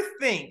 never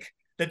think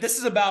that this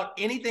is about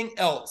anything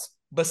else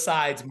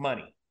besides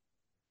money.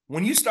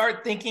 When you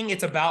start thinking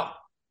it's about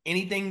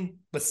anything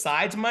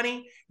besides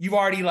money, you've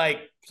already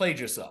like played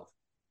yourself.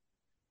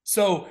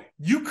 So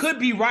you could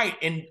be right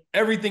in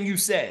everything you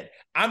said.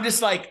 I'm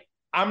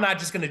not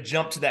just going to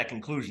jump to that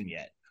conclusion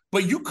yet.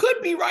 But you could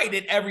be right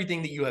in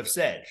everything that you have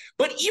said.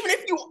 But even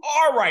if you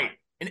are right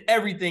in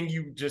everything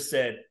you just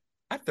said,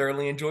 I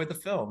thoroughly enjoyed the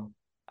film.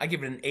 I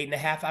give it an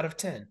 8.5 out of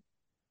 10.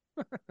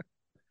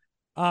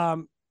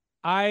 I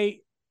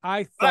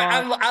thought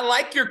I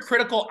like your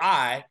critical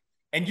eye,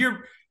 and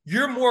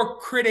you're more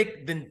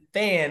critic than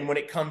fan when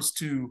it comes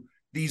to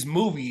these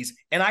movies,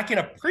 and I can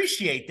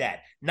appreciate that.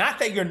 Not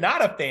that you're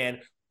not a fan,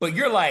 but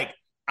you're like,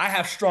 I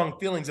have strong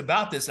feelings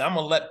about this, and I'm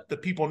gonna let the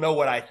people know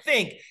what I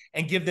think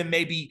and give them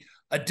maybe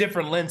a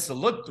different lens to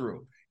look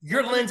through.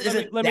 Your lens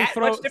isn't that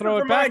much different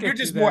from mine. You're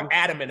just more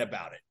adamant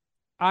about it.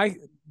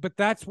 But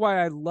that's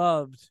why I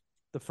loved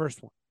the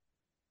first one.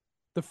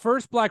 The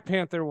first Black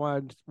Panther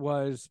one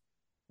was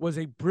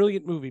a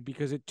brilliant movie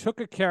because it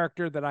took a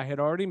character that I had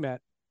already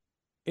met.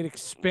 It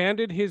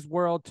expanded his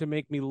world to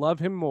make me love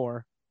him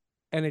more,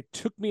 and it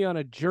took me on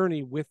a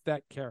journey with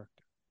that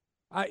character.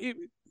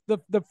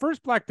 The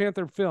first Black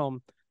Panther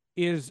film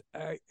is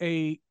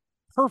a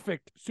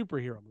perfect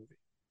superhero movie,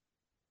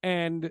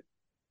 and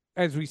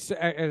as I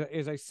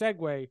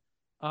segue,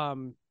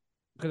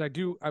 because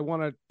I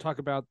want to talk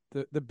about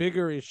the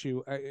bigger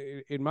issue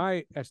in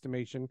my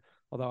estimation,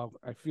 although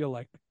I feel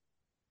like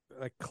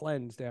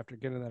cleansed after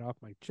getting that off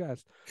my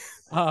chest.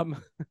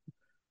 I'm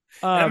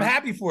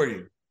happy for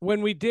you.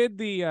 When we did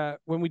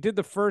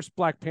the first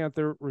Black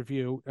Panther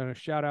review, and a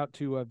shout out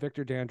to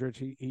Victor Dandridge,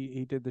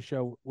 he did the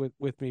show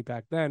with me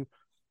back then.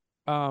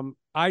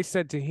 I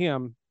said to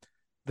him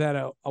that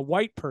a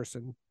white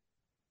person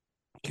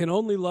can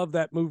only love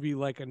that movie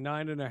like a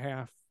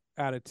 9.5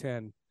 out of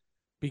 10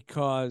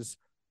 because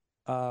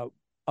a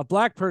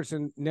black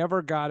person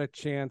never got a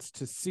chance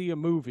to see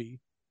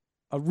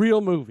a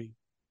real movie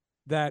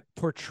that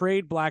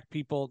portrayed black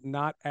people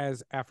not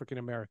as African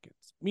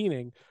Americans,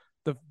 meaning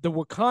the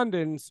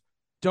Wakandans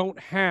don't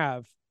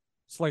have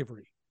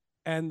slavery,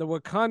 and the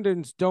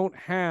Wakandans don't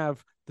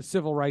have the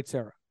civil rights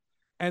era,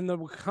 and the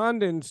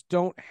Wakandans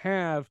don't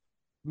have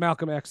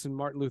Malcolm X and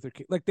Martin Luther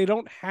King. Like, they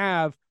don't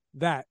have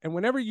that. And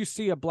whenever you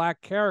see a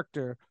black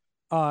character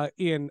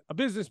in a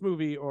business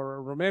movie or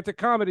a romantic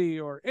comedy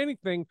or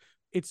anything,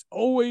 it's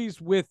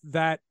always with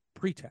that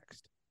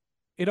pretext.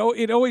 It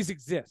always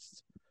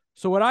exists.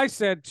 So what I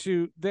said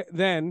to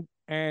then,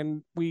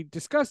 and we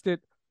discussed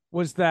it,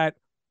 was that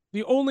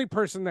the only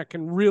person that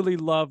can really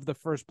love the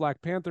first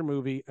Black Panther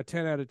movie, a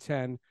 10 out of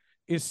 10,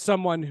 is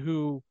someone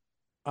who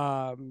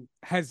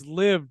has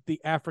lived the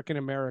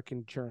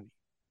African-American journey.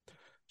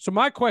 So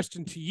my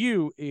question to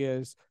you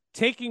is,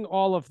 taking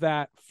all of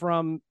that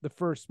from the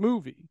first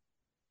movie,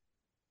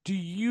 did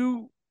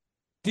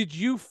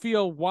you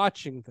feel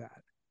watching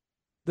that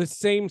the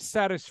same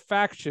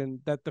satisfaction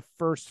that the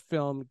first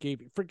film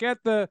gave you? Forget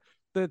the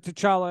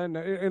T'Challa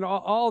and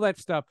all that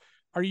stuff.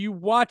 Are you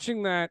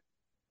watching that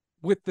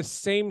with the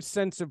same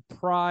sense of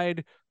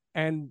pride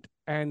and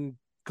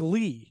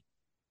glee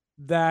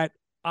that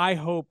I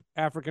hope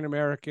African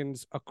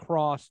Americans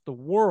across the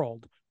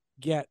world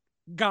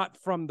got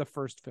from the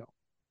first film?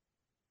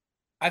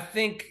 I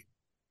think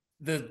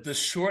the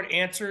short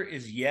answer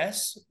is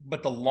yes,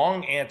 but the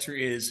long answer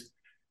is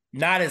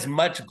not as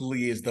much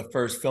glee as the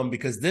first film,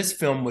 because this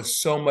film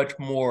was so much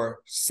more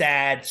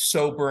sad,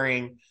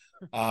 sobering.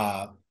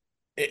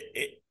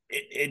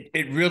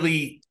 It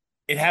really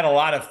had a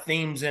lot of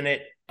themes in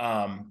it.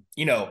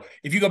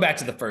 If you go back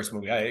to the first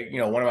movie,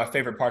 one of my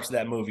favorite parts of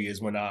that movie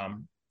is when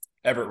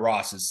Everett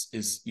Ross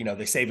is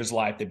they save his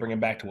life, they bring him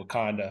back to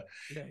Wakanda,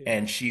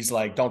 and she's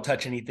like, don't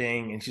touch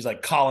anything, and she's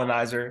like,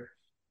 colonizer.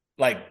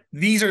 Like,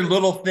 these are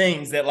little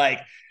things that, like,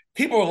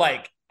 people are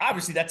like,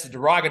 obviously that's a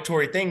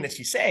derogatory thing that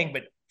she's saying,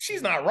 but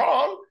she's not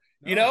wrong.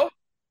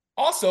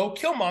 Also,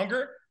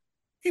 Killmonger,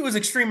 he was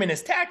extreme in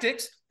his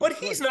tactics, but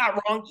he's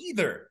not wrong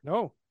either.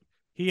 No,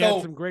 he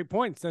had some great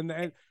points, and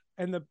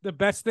the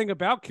best thing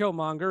about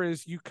Killmonger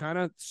is you kind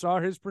of saw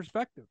his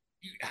perspective.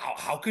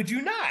 How could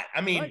you not?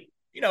 I mean, right.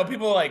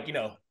 People are like,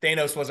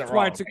 Thanos wasn't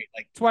wrong. Right?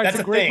 That's why it's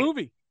a great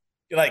movie.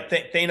 Like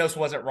Thanos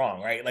wasn't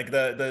wrong, right? Like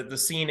the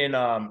scene in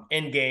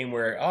Endgame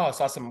where I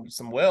saw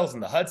some whales in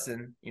the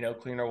Hudson,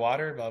 cleaner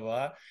water, blah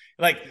blah.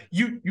 Like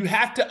you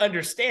have to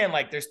understand,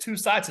 like, there's two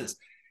sides to this.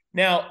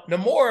 Now,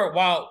 Namor,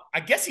 while I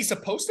guess he's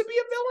supposed to be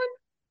a villain,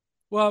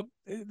 well,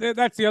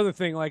 that's the other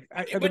thing. Like,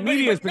 the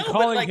media has been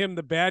calling him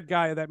the bad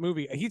guy of that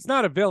movie. He's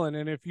not a villain,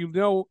 and if you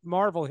know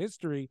Marvel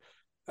history,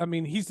 I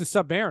mean, he's the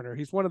Submariner.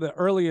 He's one of the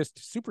earliest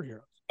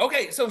superheroes.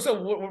 Okay, so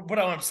what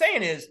I'm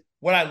saying is,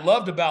 what I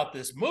loved about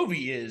this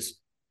movie is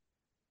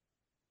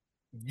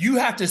you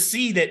have to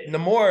see that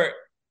Namor,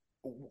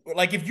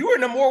 like, if you were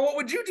Namor, what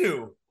would you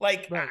do?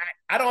 Like, right.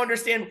 I don't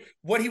understand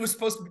what he was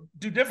supposed to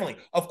do differently.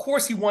 Of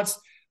course, he wants,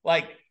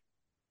 like,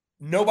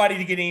 nobody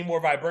to get any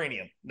more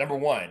vibranium, number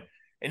one.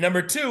 And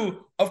number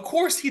two, of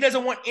course, he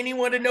doesn't want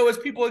anyone to know his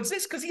people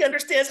exist because he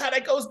understands how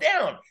that goes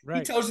down. Right.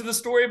 He tells you the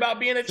story about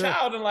being a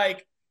child and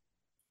like,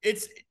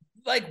 it's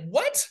like,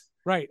 what?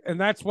 Right. And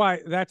that's why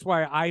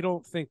I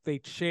don't think they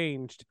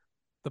changed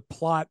the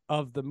plot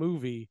of the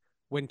movie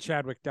when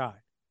Chadwick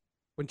died.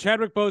 When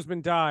Chadwick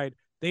Boseman died,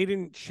 they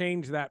didn't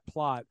change that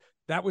plot.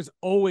 That was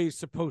always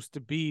supposed to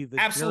be the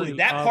absolutely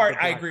that part.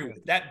 I agree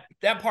with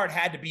that part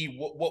had to be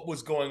what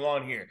was going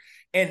on here.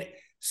 And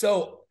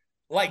so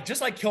like,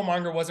 just like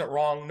Killmonger wasn't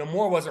wrong,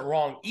 Namor wasn't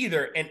wrong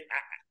either. And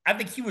I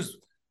think he was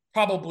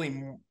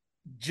probably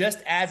just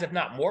as, if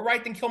not more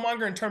right than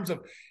Killmonger in terms of,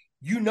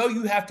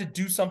 you have to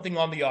do something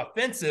on the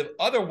offensive.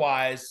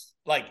 Otherwise,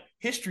 like,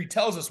 history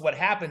tells us what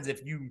happens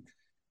if you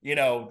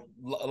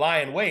lie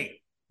in wait.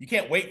 You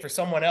can't wait for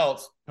someone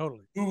else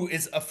who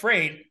is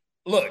afraid.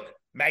 Look,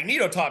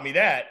 Magneto taught me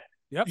that.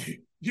 Yep.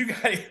 You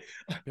got it.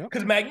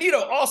 Because Magneto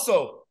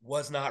also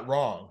was not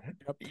wrong.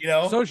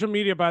 Yep. Social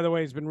media, by the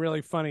way, has been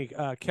really funny.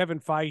 Kevin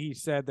Feige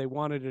said they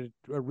wanted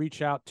to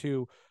reach out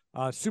to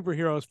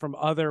superheroes from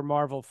other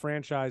Marvel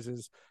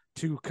franchises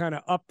to kind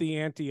of up the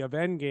ante of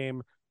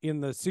Endgame in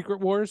the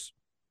Secret Wars.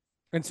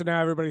 And so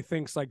now everybody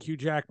thinks like Hugh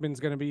Jackman's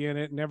going to be in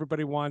it, and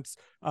everybody wants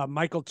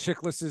Michael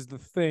Chiklis is the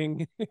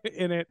Thing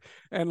in it,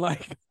 and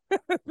like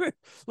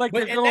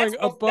they're going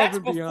above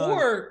and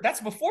beyond. That's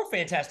before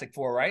Fantastic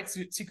Four, right?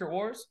 Secret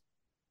Wars.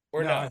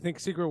 Or no? I think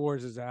Secret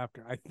Wars is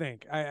after. I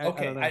think.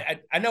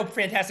 I know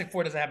Fantastic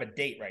Four doesn't have a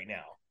date right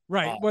now.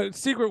 Right, but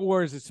Secret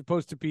Wars is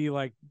supposed to be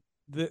like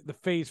the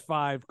Phase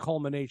 5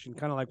 culmination,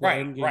 kind of like what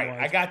Endgame was.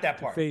 I got that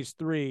part. Phase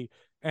 3,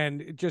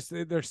 and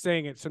they're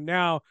saying it. So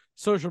now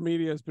social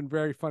media has been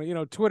very funny.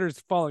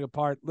 Twitter's falling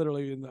apart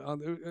literally in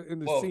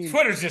the scene.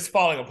 Twitter's just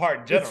falling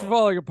apart in general. It's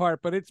falling apart,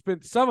 but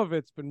some of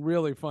it's been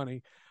really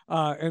funny.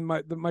 And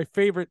my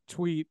favorite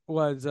tweet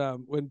was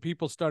when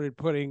people started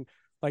putting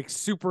like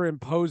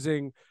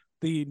superimposing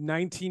the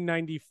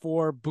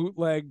 1994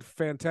 bootlegged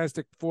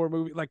Fantastic Four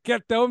movie, like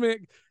get them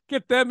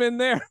in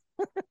there.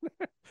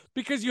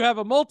 Because you have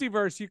a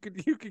multiverse, you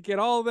could get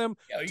all of them.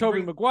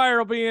 Tobey Maguire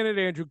will be in it,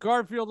 Andrew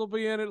Garfield will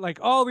be in it, like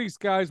all these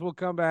guys will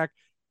come back,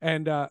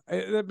 and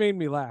it made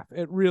me laugh.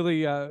 It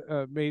really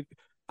made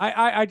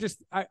I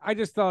just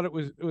thought it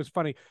was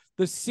funny.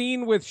 The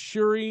scene with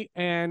Shuri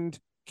and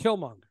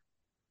Killmonger,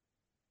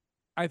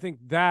 I think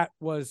that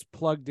was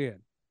plugged in.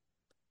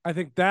 I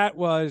think that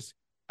was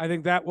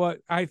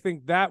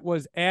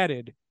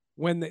added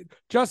when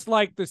just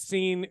like the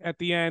scene at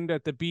the end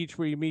at the beach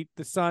where you meet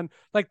the son,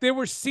 like there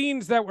were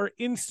scenes that were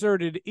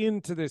inserted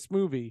into this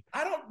movie.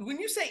 When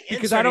you say inserted,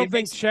 because I don't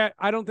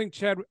think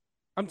Chad,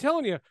 I'm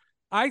telling you,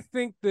 I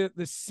think that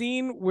the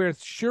scene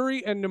with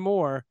Shuri and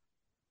Namor,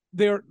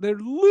 they're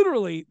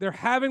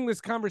having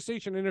this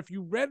conversation, and if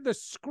you read the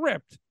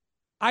script,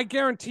 I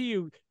guarantee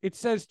you it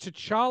says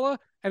T'Challa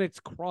and it's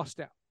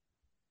crossed out.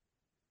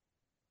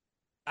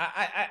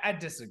 I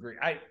disagree.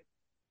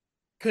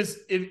 Because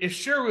if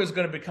Shuri was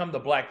going to become the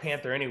Black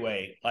Panther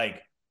anyway,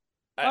 like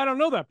I don't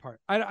know that part.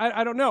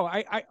 I don't know.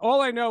 I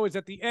all I know is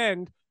at the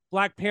end,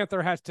 Black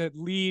Panther has to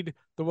lead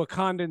the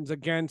Wakandans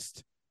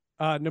against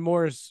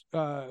Namor's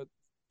the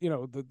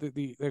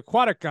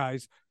aquatic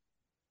guys.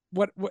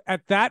 What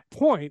at that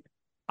point,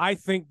 I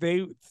think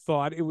they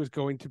thought it was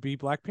going to be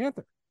Black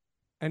Panther,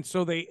 and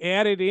so they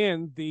added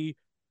in the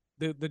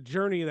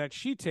journey that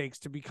she takes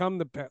to become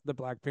the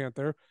Black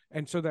Panther,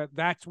 and so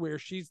that's where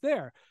she's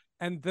there.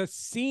 And the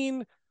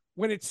scene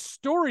when it's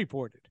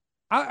storyboarded,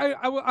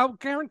 I'll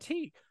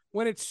guarantee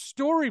when it's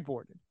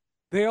storyboarded,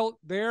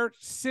 they're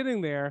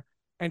sitting there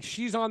and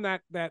she's on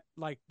that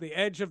like the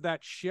edge of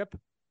that ship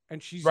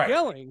and she's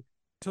yelling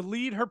to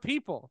lead her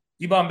people.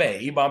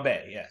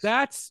 Ibambe, yes.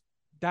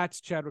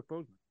 That's Chadwick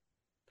Boseman.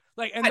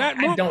 Like, and at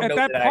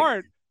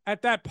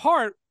that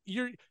part,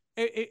 you're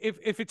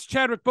if it's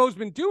Chadwick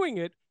Boseman doing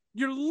it,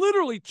 you're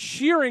literally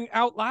cheering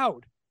out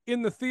loud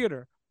in the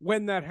theater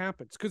when that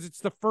happens, because it's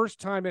the first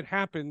time it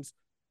happens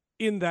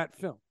in that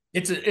film.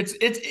 It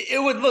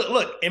would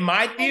look in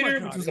my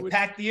theater, which was a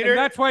packed theater. And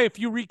that's why if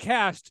you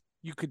recast,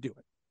 you could do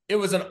it. It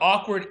was an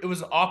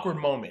awkward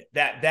moment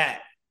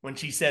that when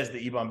she says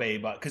the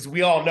Ibambe, because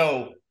we all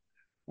know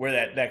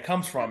where that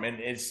comes from, and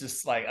it's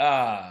just like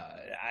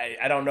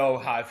I don't know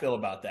how I feel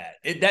about that.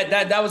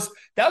 That was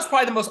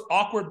probably the most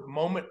awkward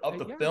moment of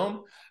the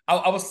film.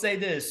 I will say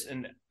this,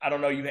 and I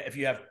don't know if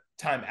you have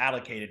time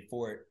allocated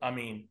for it. I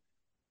mean,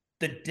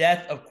 the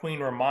death of Queen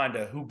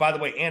Ramonda, who, by the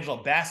way,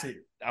 Angela Bassett,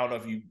 I don't know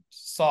if you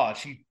saw,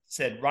 she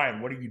said,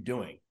 "Ryan, what are you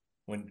doing?"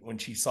 when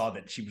she saw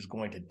that she was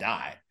going to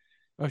die.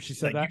 Oh, she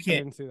said like, that? I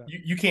didn't see that.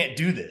 You can't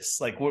do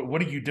this. Like,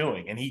 what are you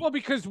doing? And well,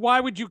 because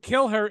why would you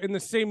kill her in the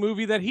same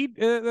movie that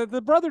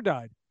the brother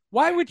died?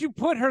 Why would you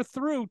put her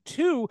through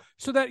two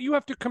so that you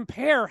have to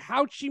compare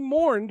how she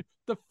mourned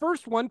the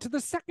first one to the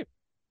second?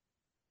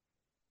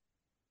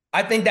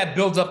 I think that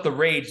builds up the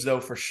rage, though,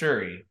 for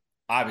Shuri.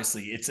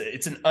 Obviously,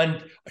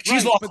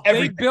 she's lost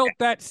everything. They built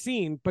that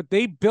scene, but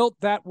they built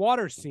that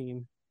water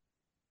scene.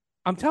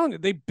 I'm telling you,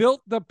 they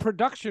built the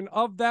production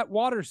of that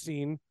water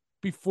scene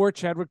before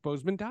Chadwick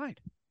Boseman died.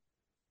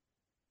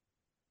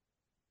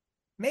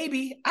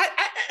 Maybe.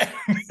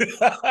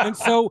 And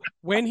so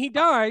when he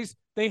dies,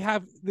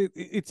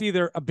 it's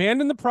either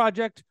abandon the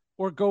project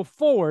or go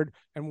forward.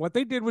 And what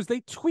they did was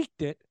they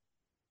tweaked it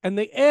and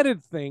they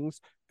added things.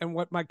 And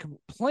what my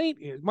complaint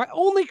is, my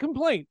only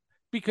complaint,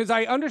 because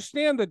I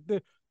understand that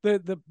the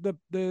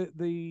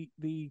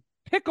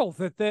pickle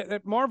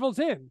that Marvel's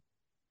in.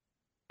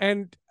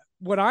 And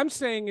what I'm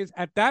saying is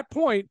at that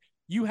point,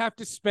 you have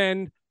to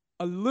spend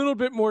a little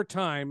bit more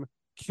time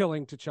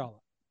killing T'Challa.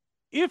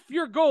 If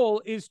your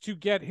goal is to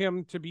get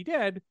him to be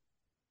dead,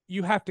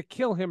 you have to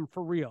kill him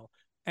for real.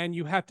 And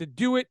you have to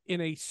do it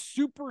in a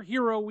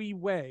superhero-y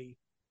way,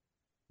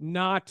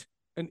 not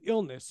an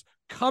illness,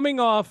 coming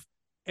off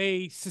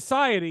a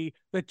society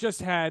that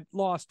just had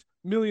lost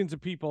millions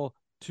of people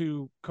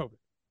to COVID.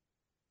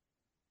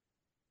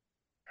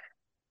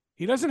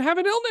 He doesn't have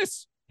an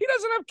illness. He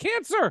doesn't have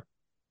cancer.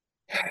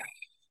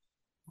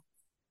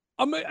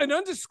 An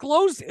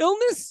undisclosed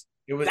illness?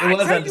 It was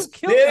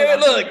undisclosed.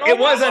 It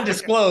was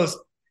undisclosed.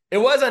 It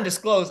was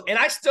undisclosed. And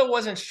I still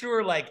wasn't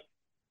sure, like,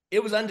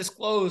 it was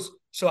undisclosed.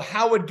 So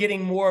how would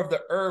getting more of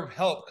the herb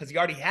help? Because he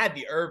already had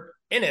the herb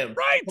in him.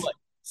 Right.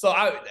 So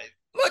I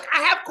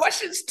have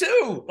questions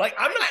too. Like,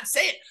 I'm not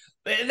saying,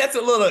 and that's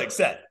a little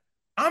upset.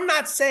 I'm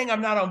not saying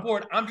I'm not on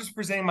board. I'm just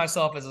presenting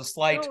myself as a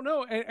slight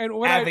And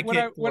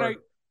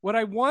what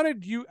I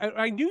wanted you,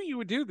 I knew you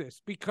would do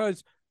this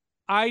because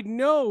I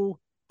know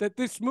that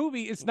this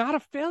movie is not a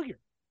failure.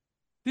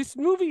 This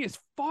movie is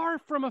far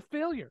from a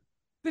failure.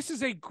 This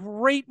is a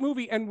great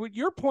movie. And what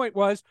your point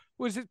was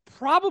it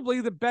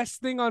probably the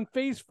best thing on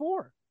Phase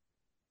 4.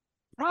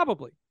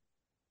 Probably.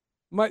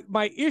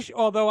 My issue,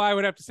 although I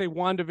would have to say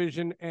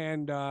WandaVision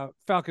and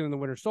Falcon and the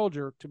Winter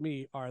Soldier, to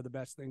me, are the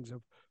best things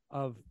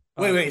of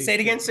Wait, say it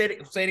again. Say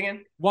it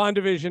again.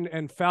 WandaVision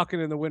and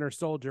Falcon and the Winter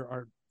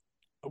Soldier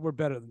were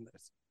better than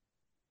this.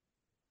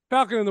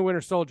 Falcon and the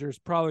Winter Soldier is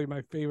probably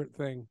my favorite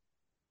thing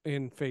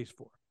in Phase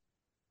 4.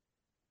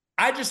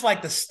 I just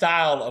like the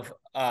style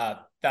of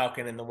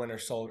Falcon and the Winter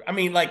Soldier. I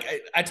mean, like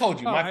I told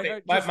you,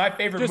 my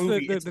favorite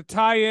movie. The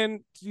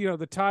tie-in,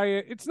 the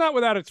tie-in. It's not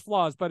without its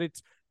flaws, but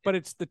it's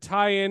the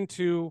tie-in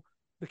to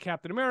the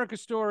Captain America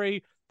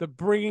story, the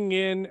bringing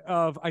in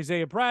of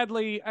Isaiah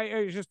Bradley.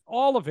 Just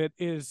all of it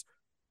is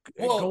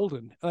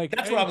golden. Like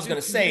that's what I was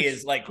going to say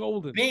is like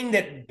golden. Being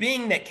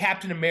that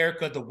Captain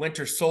America, the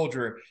Winter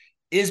Soldier,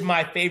 is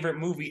my favorite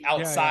movie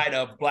outside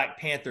of Black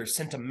Panther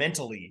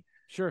sentimentally.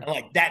 Sure. And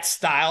like that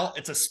style,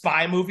 it's a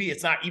spy movie.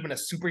 It's not even a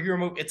superhero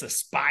movie. It's a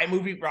spy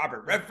movie.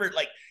 Robert Redford,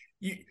 like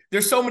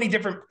there's so many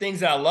different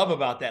things that I love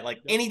about that. Like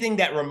anything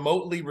that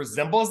remotely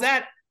resembles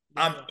that,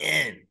 I'm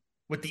in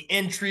with the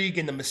intrigue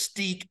and the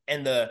mystique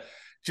and the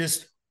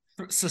just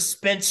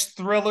suspense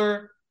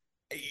thriller.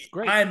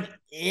 Great. I'm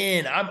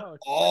in. I'm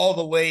all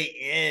the way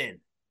in.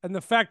 And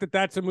the fact that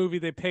that's a movie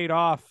they paid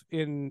off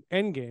in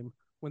Endgame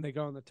when they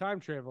go on the time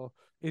travel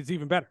is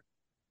even better.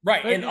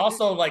 Right. And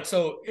also like,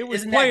 so it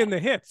was playing the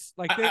hits.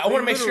 Like I want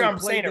to make sure I'm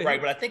saying it right,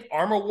 but I think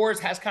Armor Wars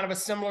has kind of a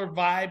similar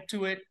vibe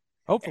to it.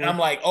 Hopefully. And I'm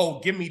like, oh,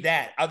 give me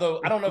that.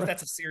 Although I don't know if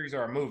that's a series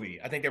or a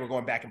movie. I think they were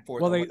going back and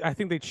forth. Well, I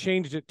think they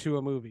changed it to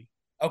a movie.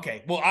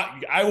 Okay. Well,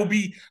 I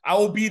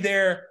will be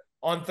there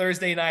on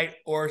Thursday night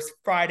or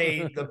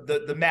Friday,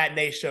 the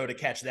matinee show to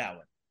catch that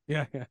one.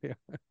 Yeah.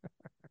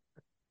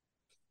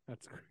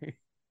 That's great.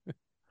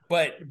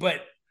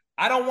 But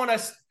I don't want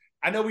us.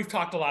 I know we've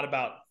talked a lot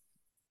about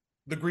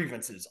the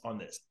grievances on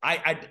this.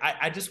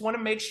 I just want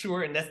to make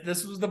sure, and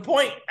this was the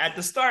point at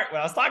the start when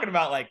I was talking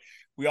about, like,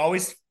 we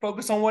always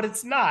focus on what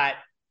it's not.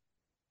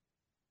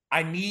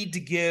 I need to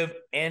give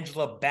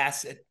Angela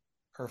Bassett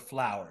her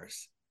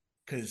flowers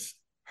because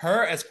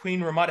her as Queen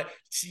Ramonda,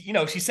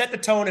 she set the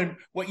tone in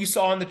what you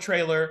saw in the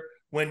trailer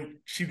when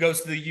she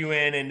goes to the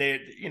UN and they,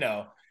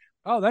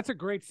 Oh, that's a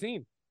great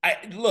scene.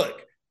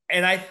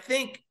 And I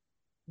think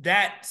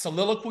that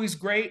soliloquy is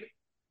great.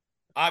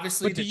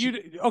 Obviously,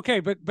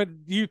 but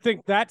do you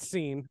think that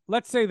scene,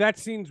 let's say that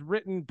scene's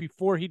written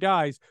before he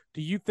dies,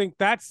 do you think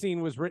that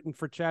scene was written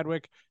for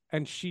Chadwick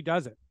and she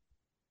does it?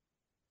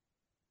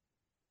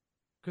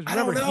 Because I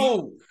don't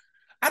know.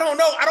 I don't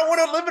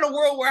want to live in a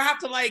world where I have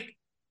to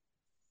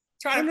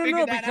try to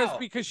figure that out.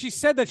 Because she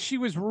said that she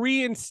was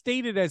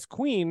reinstated as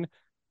queen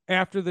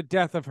after the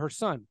death of her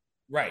son.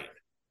 Right.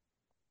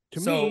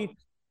 To me,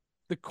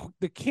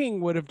 the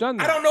king would have done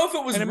that. I don't know if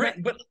it was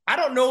written, but I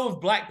don't know if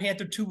Black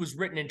Panther 2 was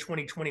written in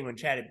 2020 when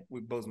Chadwick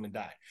Boseman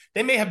died.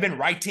 They may have been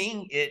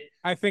writing it.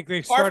 I think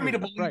they started. Hard for me to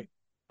believe. Right.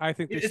 I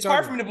think it's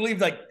hard for me to believe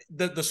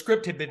the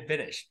script had been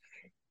finished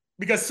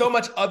because so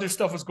much other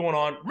stuff was going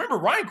on. Remember,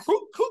 Ryan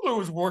Coogler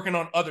was working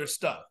on other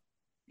stuff.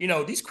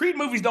 These Creed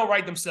movies don't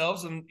write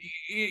themselves, and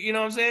you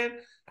know what I'm saying.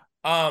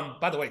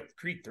 By the way,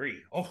 Creed 3,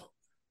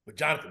 with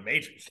Jonathan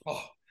Majors,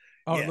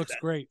 it looks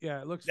great.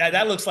 Yeah, it looks.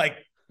 That looks like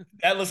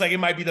it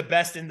might be the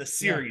best in the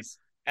series,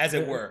 as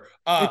it were.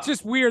 It's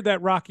just weird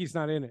that Rocky's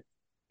not in it.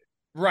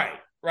 Right.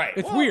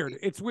 It's weird.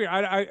 It's weird.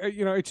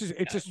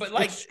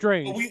 It's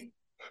strange.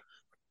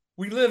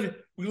 We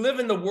live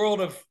in the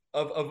world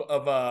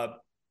of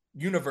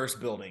universe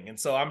building, and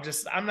so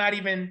I'm not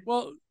even.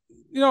 Well,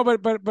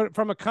 but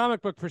from a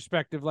comic book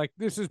perspective, like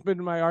this has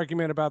been my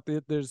argument about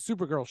the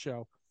Supergirl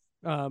show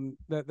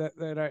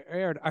that I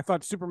aired. I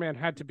thought Superman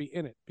had to be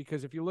in it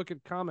because if you look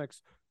at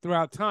comics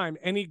throughout time,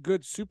 any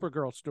good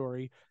Supergirl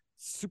story,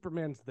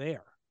 Superman's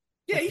there.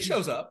 Yeah, he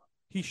shows up.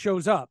 He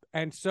shows up,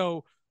 and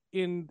so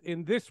in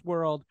this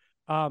world,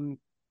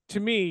 to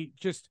me,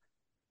 just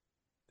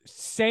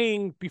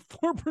saying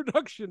before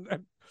production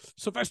that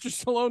Sylvester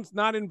Stallone's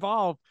not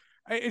involved,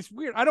 it's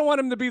weird. I don't want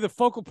him to be the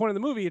focal point of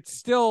the movie. It's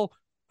still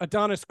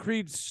Adonis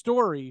Creed's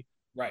story,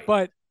 right?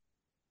 But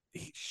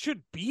he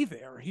should be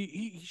there.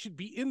 He should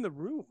be in the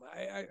room.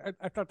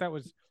 I thought that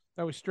was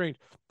strange.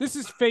 This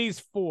is phase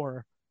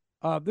 4.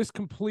 This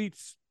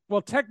completes,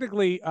 well,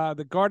 technically,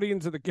 the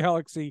Guardians of the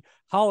Galaxy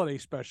holiday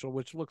special,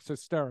 which looks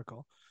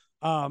hysterical.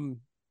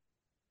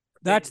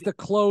 That's the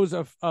close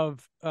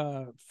of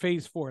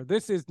phase 4.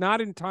 This is not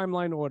in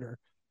timeline order.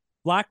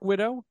 Black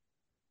Widow,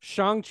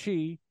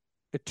 Shang-Chi,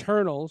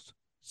 Eternals,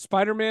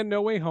 Spider-Man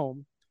No Way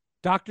Home,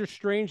 Doctor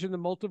Strange in the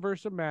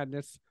Multiverse of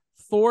Madness,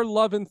 Thor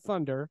Love and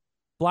Thunder,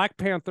 Black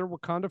Panther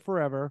Wakanda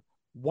Forever,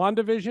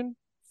 WandaVision,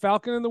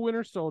 Falcon and the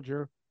Winter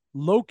Soldier,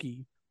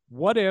 Loki,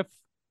 What If,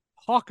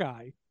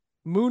 Hawkeye,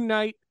 Moon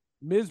Knight,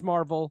 Ms.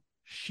 Marvel,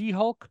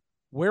 She-Hulk,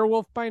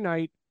 Werewolf by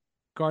Night,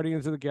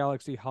 Guardians of the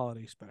Galaxy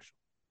holiday special.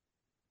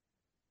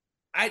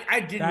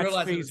 I didn't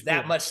realize it was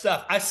that much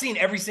stuff. I've seen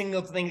every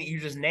single thing that you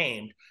just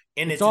named,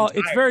 and it's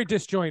very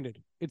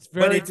disjointed. It's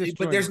very disjointed.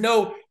 But there's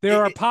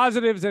there are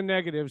positives and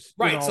negatives.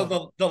 Right.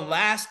 So the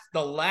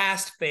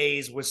last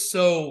phase was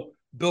so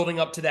building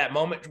up to that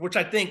moment, which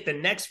I think the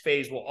next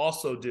phase will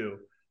also do.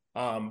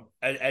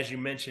 As you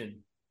mentioned,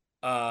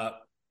 I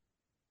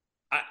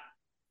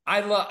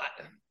love.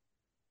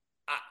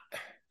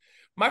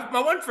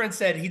 My one friend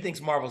said he thinks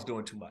Marvel's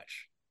doing too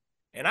much,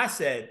 and I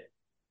said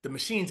the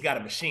machine's got a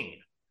machine.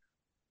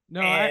 No,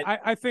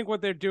 I think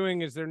what they're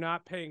doing is they're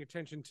not paying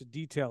attention to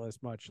detail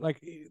as much. Like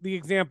the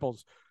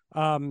examples,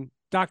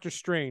 Doctor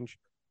Strange,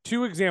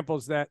 2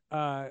 examples that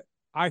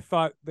I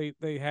thought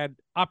they had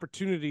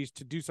opportunities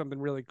to do something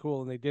really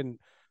cool and they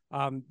didn't.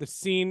 The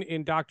scene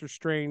in Doctor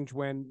Strange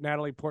when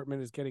Natalie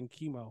Portman is getting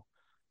chemo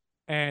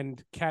and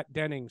Kat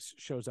Dennings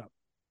shows up,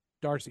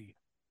 Darcy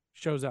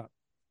shows up,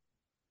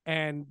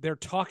 and they're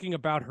talking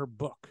about her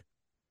book.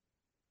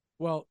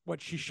 Well, what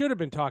she should have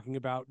been talking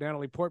about,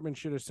 Natalie Portman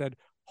should have said,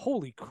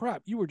 holy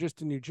crap, you were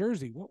just in New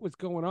Jersey. What was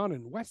going on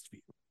in Westview?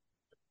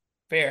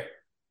 Fair.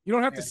 You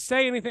don't have to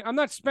say anything. I'm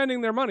not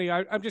spending their money.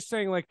 I'm just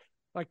saying like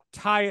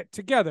tie it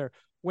together.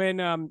 When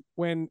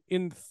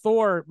in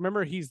Thor,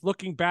 remember he's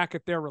looking back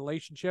at their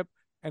relationship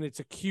and it's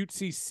a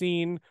cutesy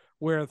scene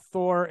where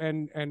Thor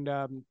and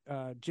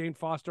Jane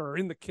Foster are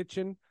in the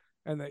kitchen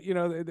and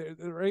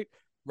they're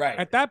right.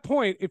 At that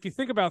point, if you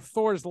think about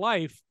Thor's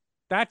life,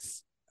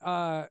 that's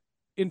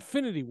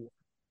Infinity War.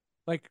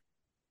 Like,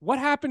 what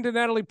happened to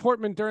Natalie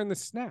Portman during the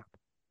snap?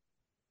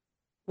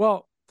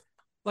 Well,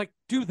 like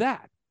do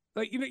that.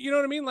 Like you know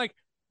what I mean? Like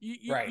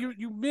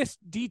you missed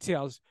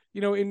details.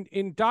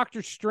 In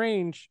Doctor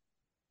Strange,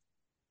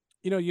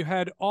 you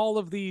had all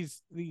of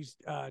these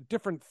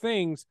different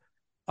things,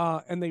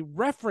 and they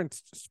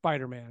referenced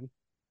Spider-Man.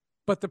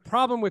 But the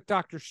problem with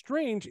Doctor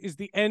Strange is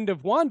the end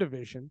of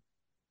WandaVision,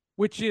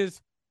 which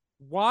is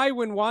why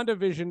when Wanda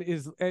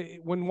is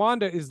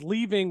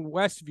leaving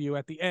Westview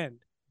at the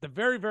end, the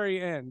very,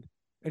 very end,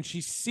 and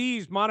she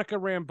sees Monica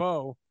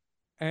Rambeau,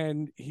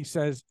 and she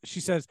says,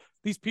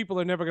 these people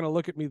are never going to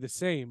look at me the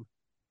same.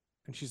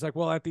 And she's like,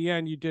 well, at the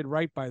end, you did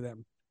right by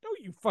them. No,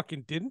 you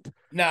fucking didn't.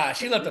 Nah,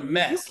 she left a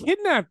mess. You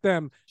kidnapped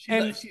them.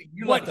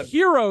 What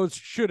heroes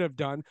should have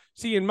done.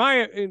 See, in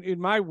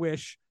my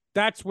wish,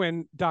 that's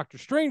when Doctor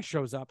Strange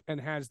shows up and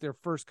has their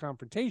first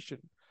confrontation,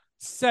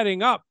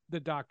 setting up the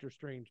Doctor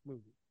Strange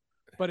movie.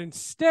 But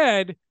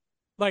instead,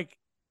 like,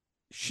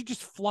 she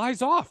just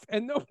flies off,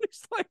 and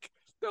nobody's like,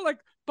 they're like,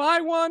 bye,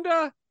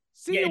 Wanda.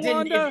 See you,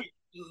 Wanda.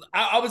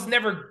 I was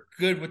never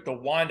good with the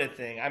Wanda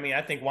thing. I mean,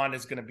 I think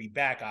Wanda's going to be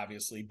back,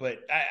 obviously, but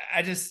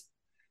I just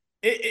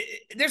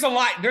there's a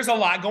lot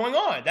going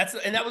on. That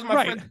was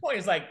my friend's point.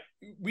 It's like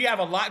we have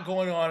a lot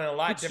going on in a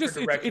lot different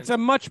directions. It's a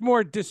much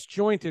more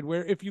disjointed.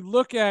 Where if you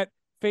look at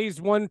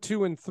phase 1,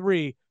 2, and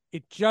 3,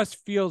 it just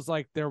feels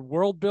like they're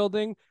world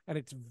building and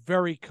it's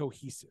very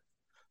cohesive.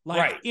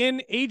 Like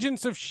in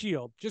Agents of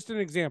S.H.I.E.L.D., just an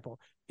example.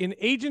 In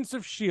Agents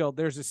of S.H.I.E.L.D.,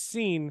 there's a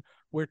scene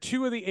where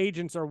 2 of the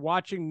agents are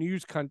watching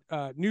news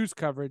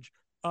coverage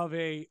of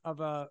a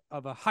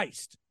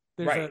heist.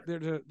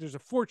 There's a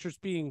fortress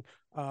being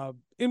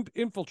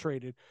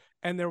infiltrated,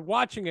 and they're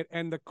watching it.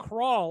 And the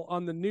crawl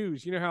on the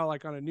news, you know how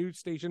like on a news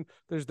station,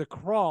 there's the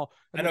crawl.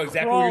 And I know the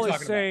exactly what you're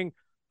talking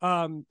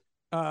saying,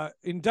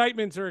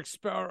 indictments or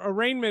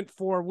arraignment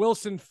for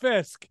Wilson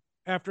Fisk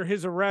after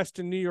his arrest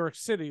in New York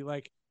City.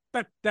 Like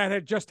that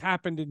had just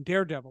happened in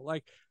Daredevil.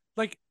 Like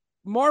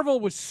Marvel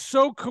was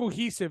so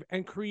cohesive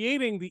and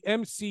creating the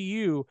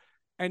MCU,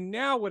 and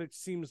now what it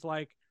seems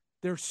like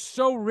they're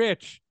so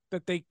rich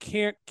that they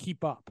can't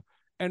keep up.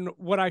 And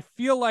what I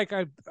feel like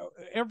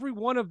every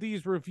one of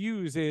these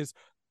reviews is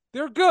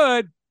they're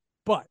good,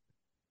 but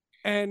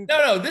And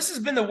no, this has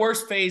been the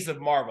worst phase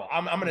of Marvel.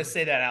 I'm going to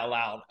say that out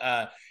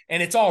loud.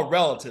 And it's all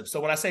relative.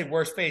 So when I say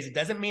worst phase, it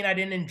doesn't mean I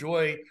didn't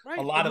enjoy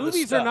a lot of the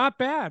movies stuff. are not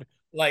bad.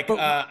 Like,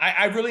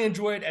 I really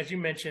enjoyed, as you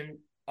mentioned,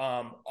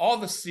 all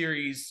the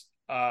series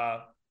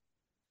are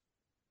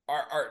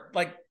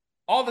like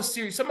all the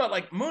series. Some of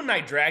like Moon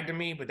Knight dragged to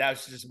me, but that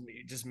was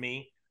just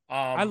me.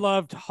 I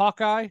loved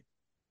Hawkeye.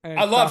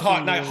 I loved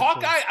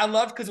Hawkeye. I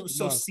loved because it was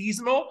so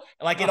seasonal.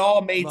 Like it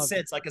all made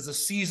sense. Like as a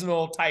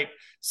seasonal type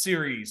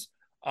series.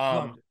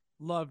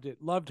 Loved it.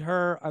 Loved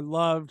her. I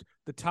loved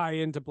the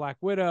tie-in to Black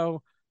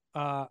Widow.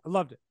 I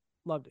loved it.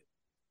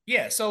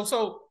 Yeah.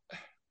 So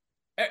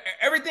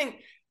everything.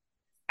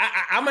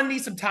 I'm gonna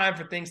need some time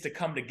for things to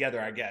come together,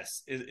 I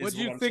guess. What do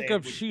you think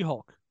of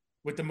She-Hulk?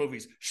 With the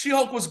movies,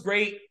 She-Hulk was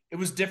great. It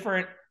was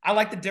different. I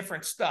like the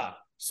different stuff.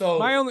 So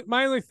my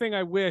only thing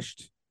I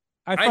wished,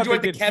 I thought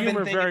enjoyed they the did Kevin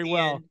humor thing very at the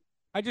well. end.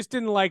 I just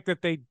didn't like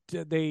that they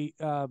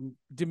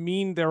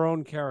demeaned their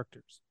own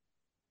characters,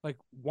 like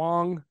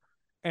Wong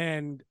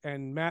and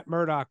Matt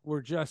Murdock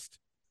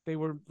they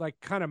were like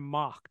kind of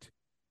mocked.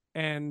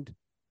 And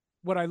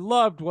what I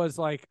loved was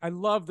I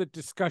love the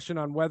discussion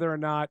on whether or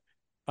not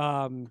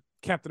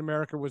Captain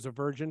America was a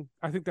virgin.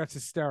 I think that's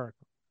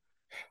hysterical.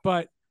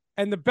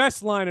 And the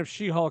best line of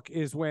She-Hulk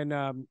is when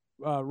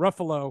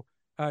Ruffalo,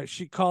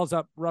 she calls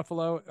up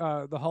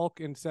Ruffalo, the Hulk,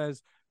 and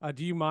says,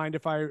 do you mind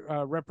if I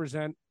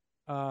represent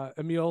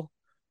Emil?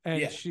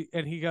 And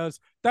he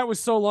goes, that was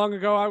so long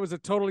ago, I was a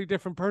totally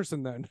different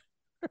person then.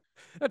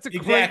 That's a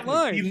great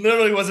line. He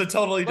literally was a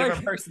totally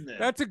different person then.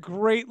 That's a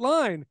great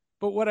line.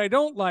 But what I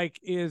don't like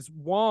is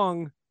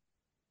Wong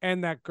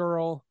and that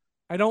girl.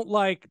 I don't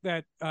like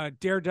that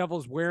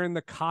Daredevil's wearing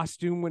the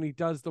costume when he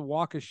does the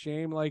walk of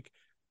shame.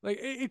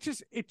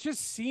 It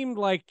just seemed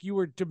like you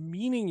were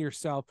demeaning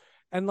yourself.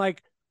 And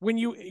like when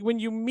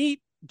you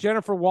meet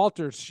Jennifer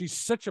Walters, she's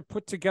such a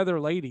put together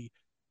lady.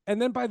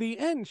 And then by the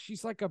end,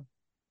 she's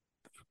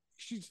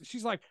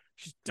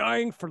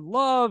dying for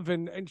love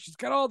and she's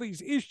got all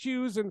these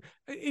issues. And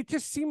it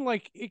just seemed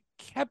like it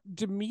kept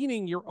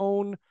demeaning your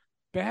own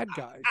bad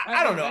guys.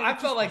 I don't know. I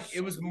felt like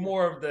it was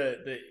more of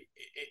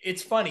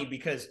it's funny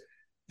because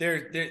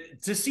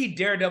to see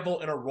Daredevil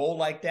in a role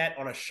like that,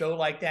 on a show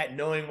like that,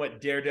 knowing what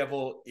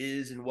Daredevil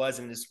is and was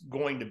and is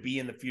going to be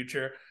in the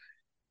future,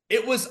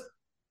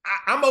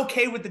 I'm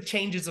okay with the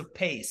changes of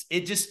pace.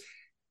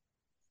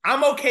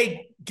 I'm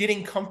okay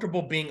getting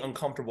comfortable being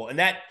uncomfortable. And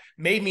that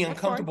made me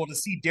uncomfortable to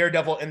see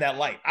Daredevil in that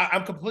light.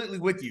 I'm completely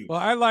with you. Well,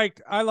 I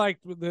liked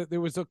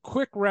there was a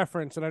quick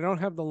reference, and I don't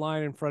have the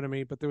line in front of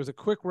me, but there was a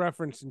quick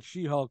reference in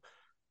She-Hulk,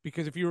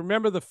 because if you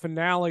remember the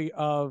finale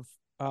of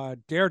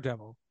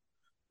Daredevil,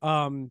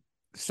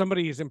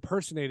 somebody is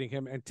impersonating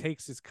him and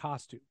takes his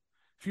costume.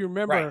 If you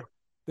remember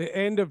the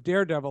end of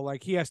Daredevil,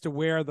 like he has to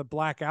wear the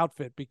black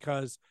outfit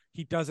because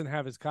he doesn't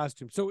have his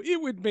costume. So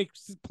it would make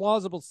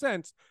plausible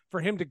sense for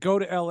him to go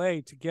to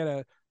LA to get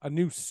a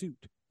new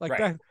suit like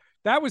that.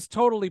 That was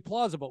totally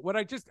plausible. What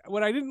I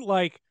didn't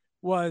like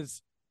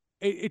was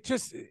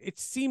it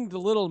seemed a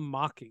little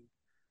mocking,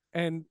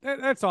 and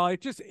that's all.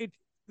 The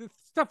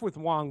stuff with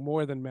Wong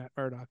more than Matt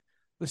Murdock,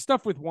 the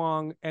stuff with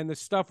Wong and the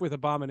stuff with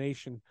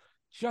Abomination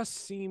just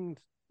seemed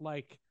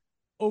like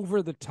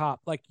over the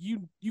top. Like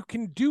you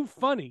can do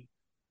funny,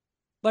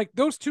 like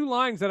those two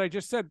lines that I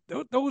just said.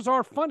 Those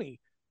are funny,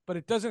 but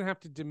it doesn't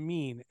have to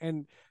demean.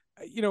 And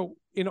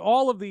in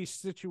all of these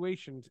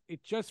situations,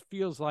 it just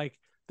feels like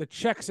the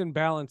checks and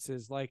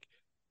balances, like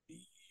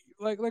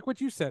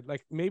what you said,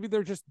 like maybe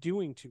they're just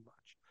doing too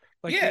much.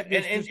 Like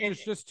there's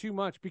just too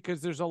much,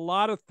 because there's a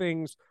lot of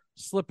things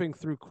slipping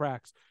through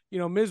cracks.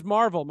 Ms.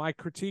 Marvel, my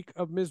critique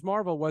of Ms.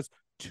 Marvel was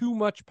too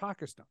much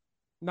Pakistan.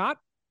 Not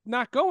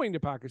going to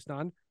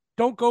Pakistan.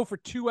 Don't go for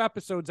 2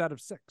 episodes out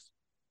of 6.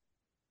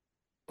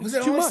 Was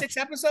it only 6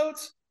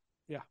 episodes?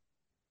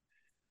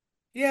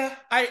 Yeah.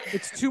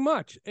 It's too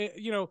much.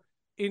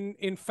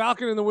 In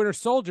Falcon and the Winter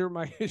Soldier,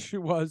 my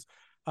issue was,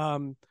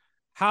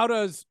 how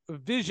does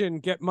Vision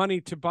get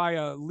money to buy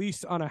a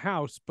lease on a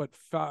house, but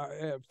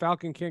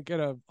Falcon can't get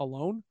a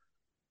loan?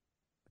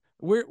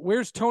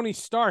 Where's Tony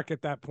Stark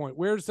at that point?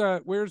 Where's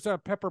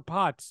Pepper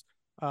Potts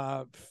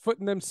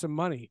footing them some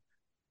money?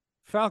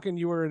 Falcon,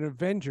 you were an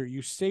Avenger.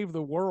 You saved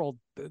the world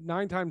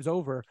 9 times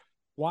over.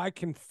 Why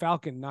can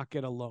Falcon not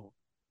get a loan?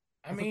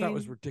 I thought that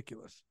was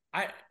ridiculous.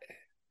 I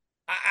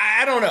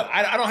don't know.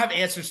 I don't have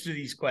answers to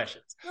these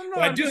questions.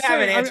 No, I do have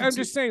an answer. I'm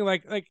just saying,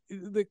 like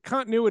the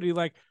continuity.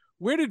 Like,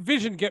 where did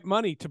Vision get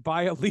money to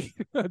buy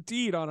a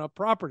deed on a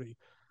property?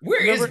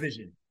 Where is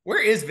Vision?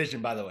 Where is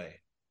Vision, by the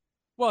way?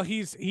 Well,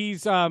 he's.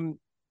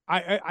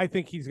 I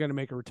think he's going to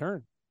make a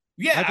return.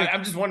 Yeah,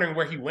 I'm just wondering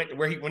where he went.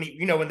 When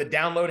the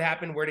download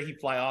happened, where did he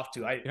fly off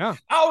to? I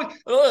always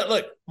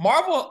look.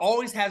 Marvel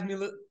always has me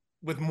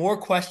with more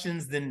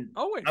questions than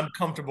I'm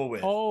comfortable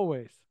with.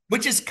 Always.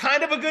 Which is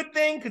kind of a good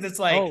thing, because it's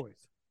like, always.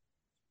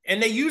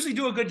 And they usually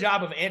do a good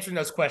job of answering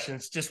those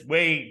questions, just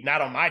way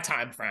not on my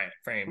time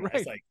frame. Right.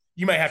 It's like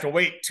you might have to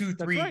wait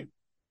 2-3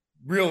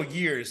 real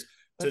years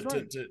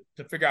to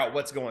figure out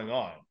what's going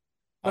on.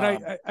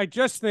 But I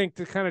just think,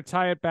 to kind of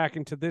tie it back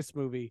into this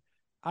movie,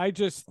 I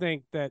just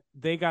think that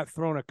they got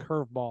thrown a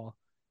curveball,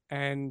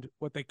 and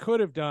what they could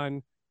have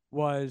done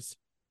was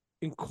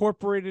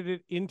incorporated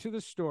it into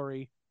the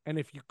story. And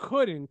if you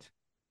couldn't,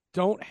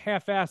 don't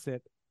half-ass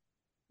it,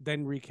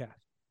 then recast.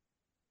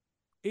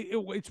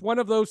 It's one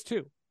of those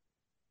two.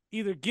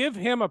 Either give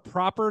him a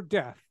proper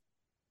death,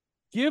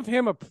 give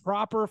him a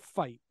proper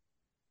fight,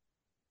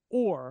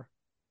 or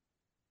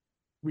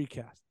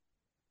recast.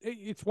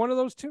 It's one of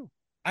those two.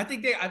 I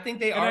think they are.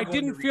 And I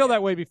didn't feel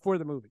that way before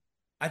the movie.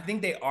 I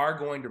think they are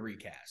going to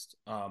recast.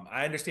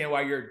 I understand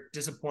why you're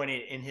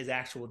disappointed in his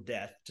actual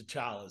death.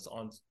 T'Challa's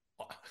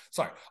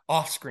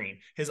off-screen,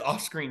 his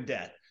off-screen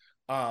death.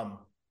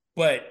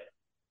 But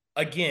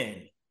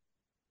again,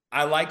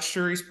 I like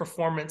Shuri's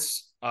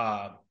performance.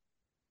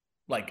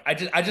 Like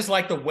I just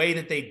like the way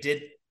that they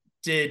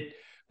did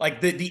like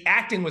the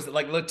acting was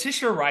like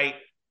Letitia Wright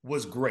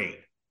was great.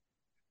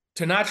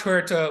 Tenoch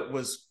Huerta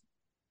was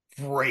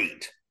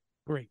great.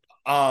 Great.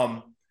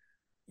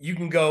 You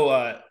can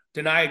go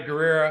Danai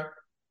Gurira,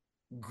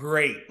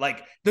 great.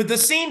 Like the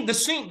scene,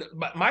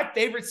 my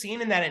favorite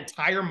scene in that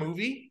entire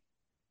movie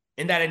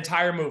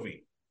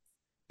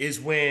is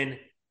when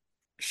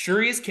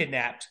Shuri is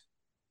kidnapped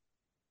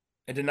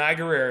and Danai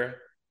Gurira,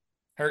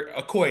 her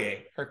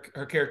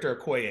character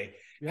Okoye,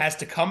 has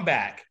to come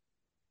back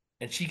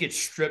and she gets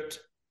stripped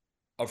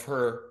of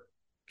her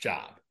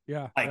job.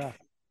 Yeah.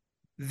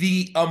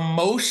 The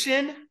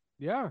emotion.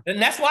 Yeah.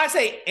 And that's why I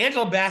say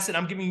Angela Bassett,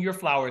 I'm giving you your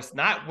flowers,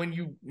 not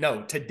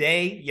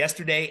today,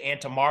 yesterday,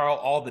 and tomorrow,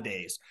 all the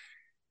days.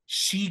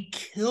 She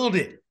killed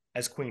it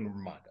as Queen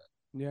Ramonda.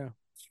 Yeah.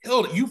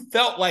 Killed it. You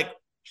felt like,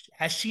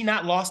 has she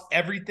not lost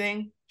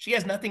everything? She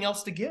has nothing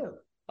else to give.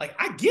 Like,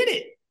 I get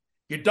it.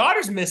 Your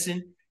daughter's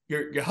missing.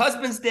 Your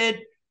husband's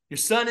dead. Your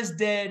son is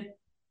dead.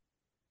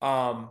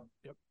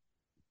 Yep.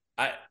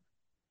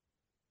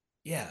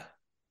 Yeah.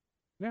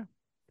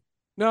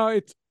 No,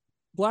 it's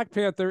Black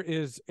Panther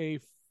is a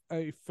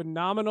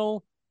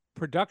phenomenal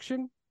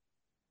production.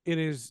 It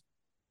is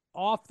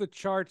off the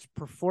charts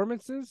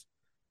performances.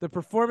 The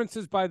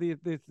performances by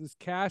this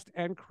cast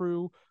and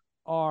crew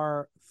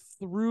are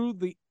through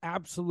the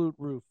absolute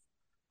roof.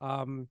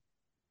 All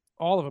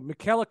of them.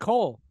 Michaela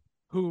Cole,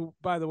 who,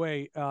 by the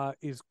way,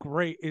 is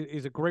great,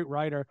 is a great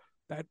writer.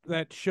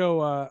 That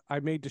show, I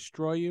May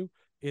Destroy You,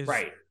 is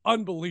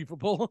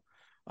unbelievable.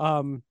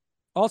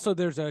 Also,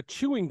 there's a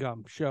chewing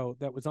gum show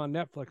that was on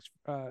Netflix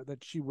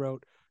that she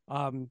wrote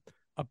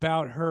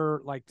about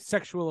her like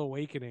sexual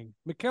awakening.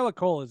 Michaela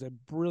Cole is a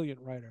brilliant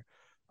writer.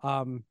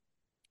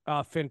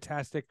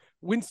 Fantastic.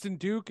 Winston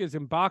Duke as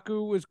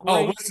M'Baku is great.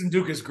 Oh, Winston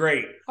Duke is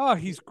great. Oh,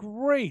 he's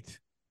great.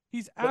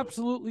 He's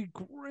absolutely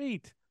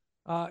great.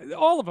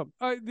 All of them.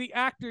 The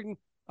acting,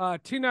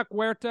 Tenoch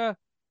Huerta,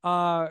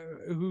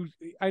 who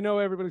I know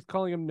everybody's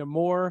calling him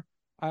Namor.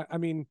 I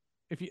mean,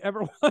 if you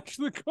ever watch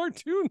the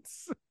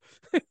cartoons,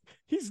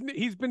 he's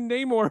been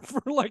Namor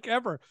for like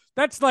ever.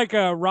 That's like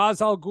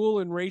Ra's al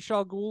Ghul and Ra's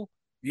al Ghul.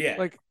 Yeah.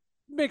 Like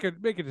make a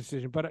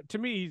decision. But to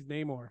me, he's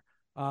Namor.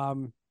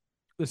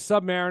 The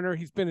Submariner,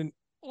 he's been in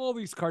all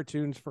these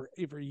cartoons for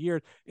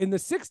years. In the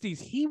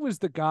 60s, he was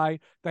the guy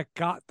that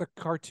got the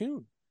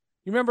cartoon.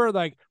 You remember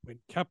like when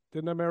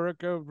Captain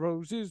America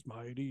rose his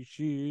mighty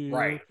shield?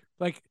 Right.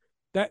 Like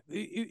that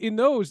in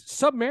those,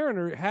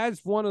 Submariner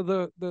has one of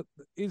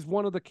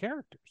the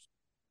characters.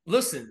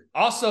 Listen,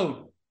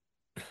 also,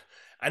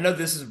 I know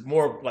this is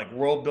more like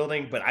world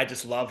building, but I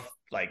just love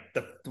like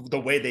the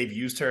way they've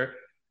used her.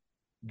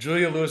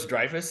 Julia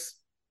Louis-Dreyfus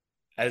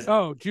as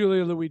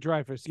Julia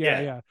Louis-Dreyfus.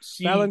 Yeah.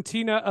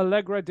 Valentina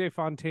Allegra de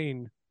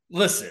Fontaine.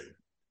 Listen,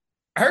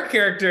 her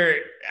character,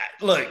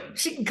 look,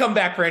 she can come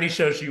back for any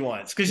show she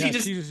wants because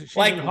she's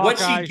like what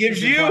Hawkeye, she gives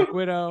she's you. Black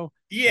Widow.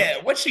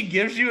 Yeah, what she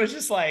gives you is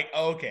just like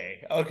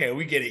okay,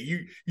 we get it.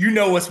 You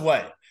know what's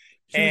what.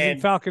 She was in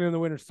Falcon and the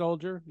Winter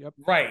Soldier. Yep.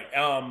 Right.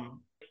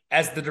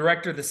 As the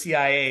director of the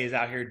CIA is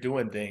out here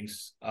doing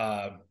things,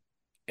 and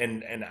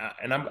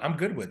I'm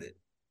good with it.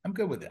 I'm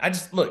good with it. I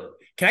just look.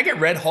 Can I get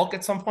Red Hulk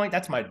at some point?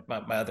 That's my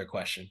other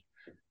question.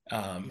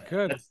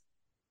 Good.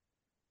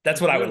 That's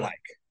what I would like.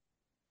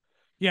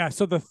 Yeah.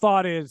 So the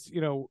thought is,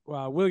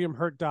 William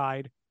Hurt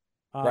died.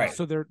 Right.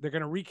 So they're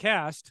going to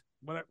recast.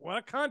 What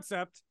a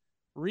concept!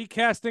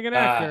 Recasting an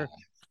actor.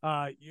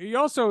 You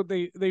also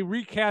they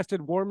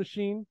recasted War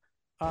Machine.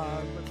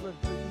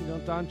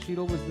 Don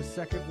Cheadle was the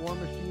second War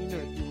Machine.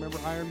 Or if you remember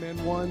Iron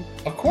Man 1?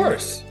 Of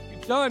course.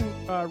 You've done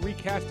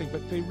recasting,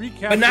 but they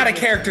recast. But not a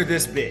character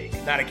this big.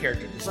 Not a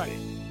character this big.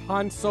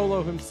 Han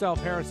Solo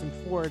himself, Harrison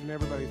Ford, and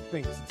everybody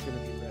thinks it's going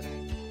to be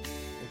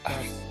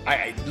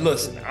Red.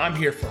 Listen, I'm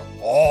here for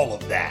all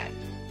of that.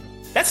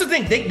 That's the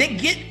thing.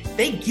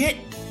 They get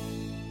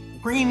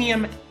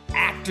premium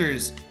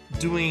actors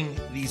doing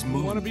these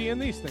movies. You want to be in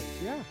these things,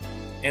 yeah.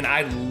 And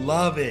I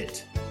love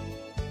it.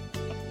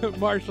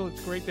 Marshall,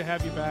 it's great to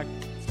have you back.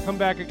 Come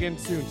back again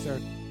soon, sir.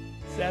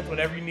 Seth,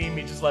 whenever you need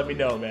me, just let me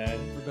know, man.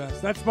 The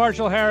best. That's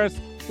Marshall Harris.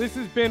 This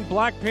has been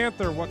Black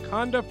Panther,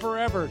 Wakanda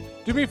Forever.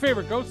 Do me a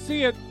favor, go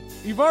see it.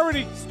 You've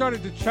already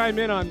started to chime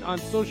in on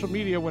social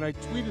media when I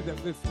tweeted that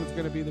this was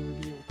going to be the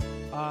review.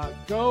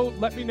 Go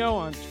let me know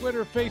on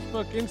Twitter,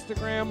 Facebook,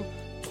 Instagram,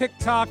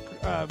 TikTok,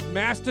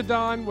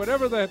 Mastodon,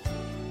 whatever the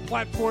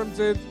platforms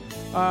is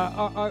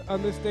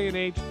on this day and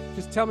age.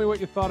 Just tell me what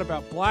you thought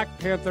about Black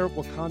Panther: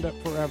 Wakanda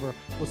Forever.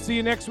 We'll see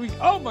you next week.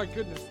 Oh my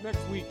goodness,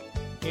 next week,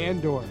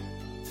 Andor.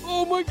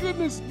 Oh my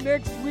goodness,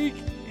 next week,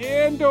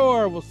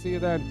 Andor. We'll see you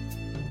then.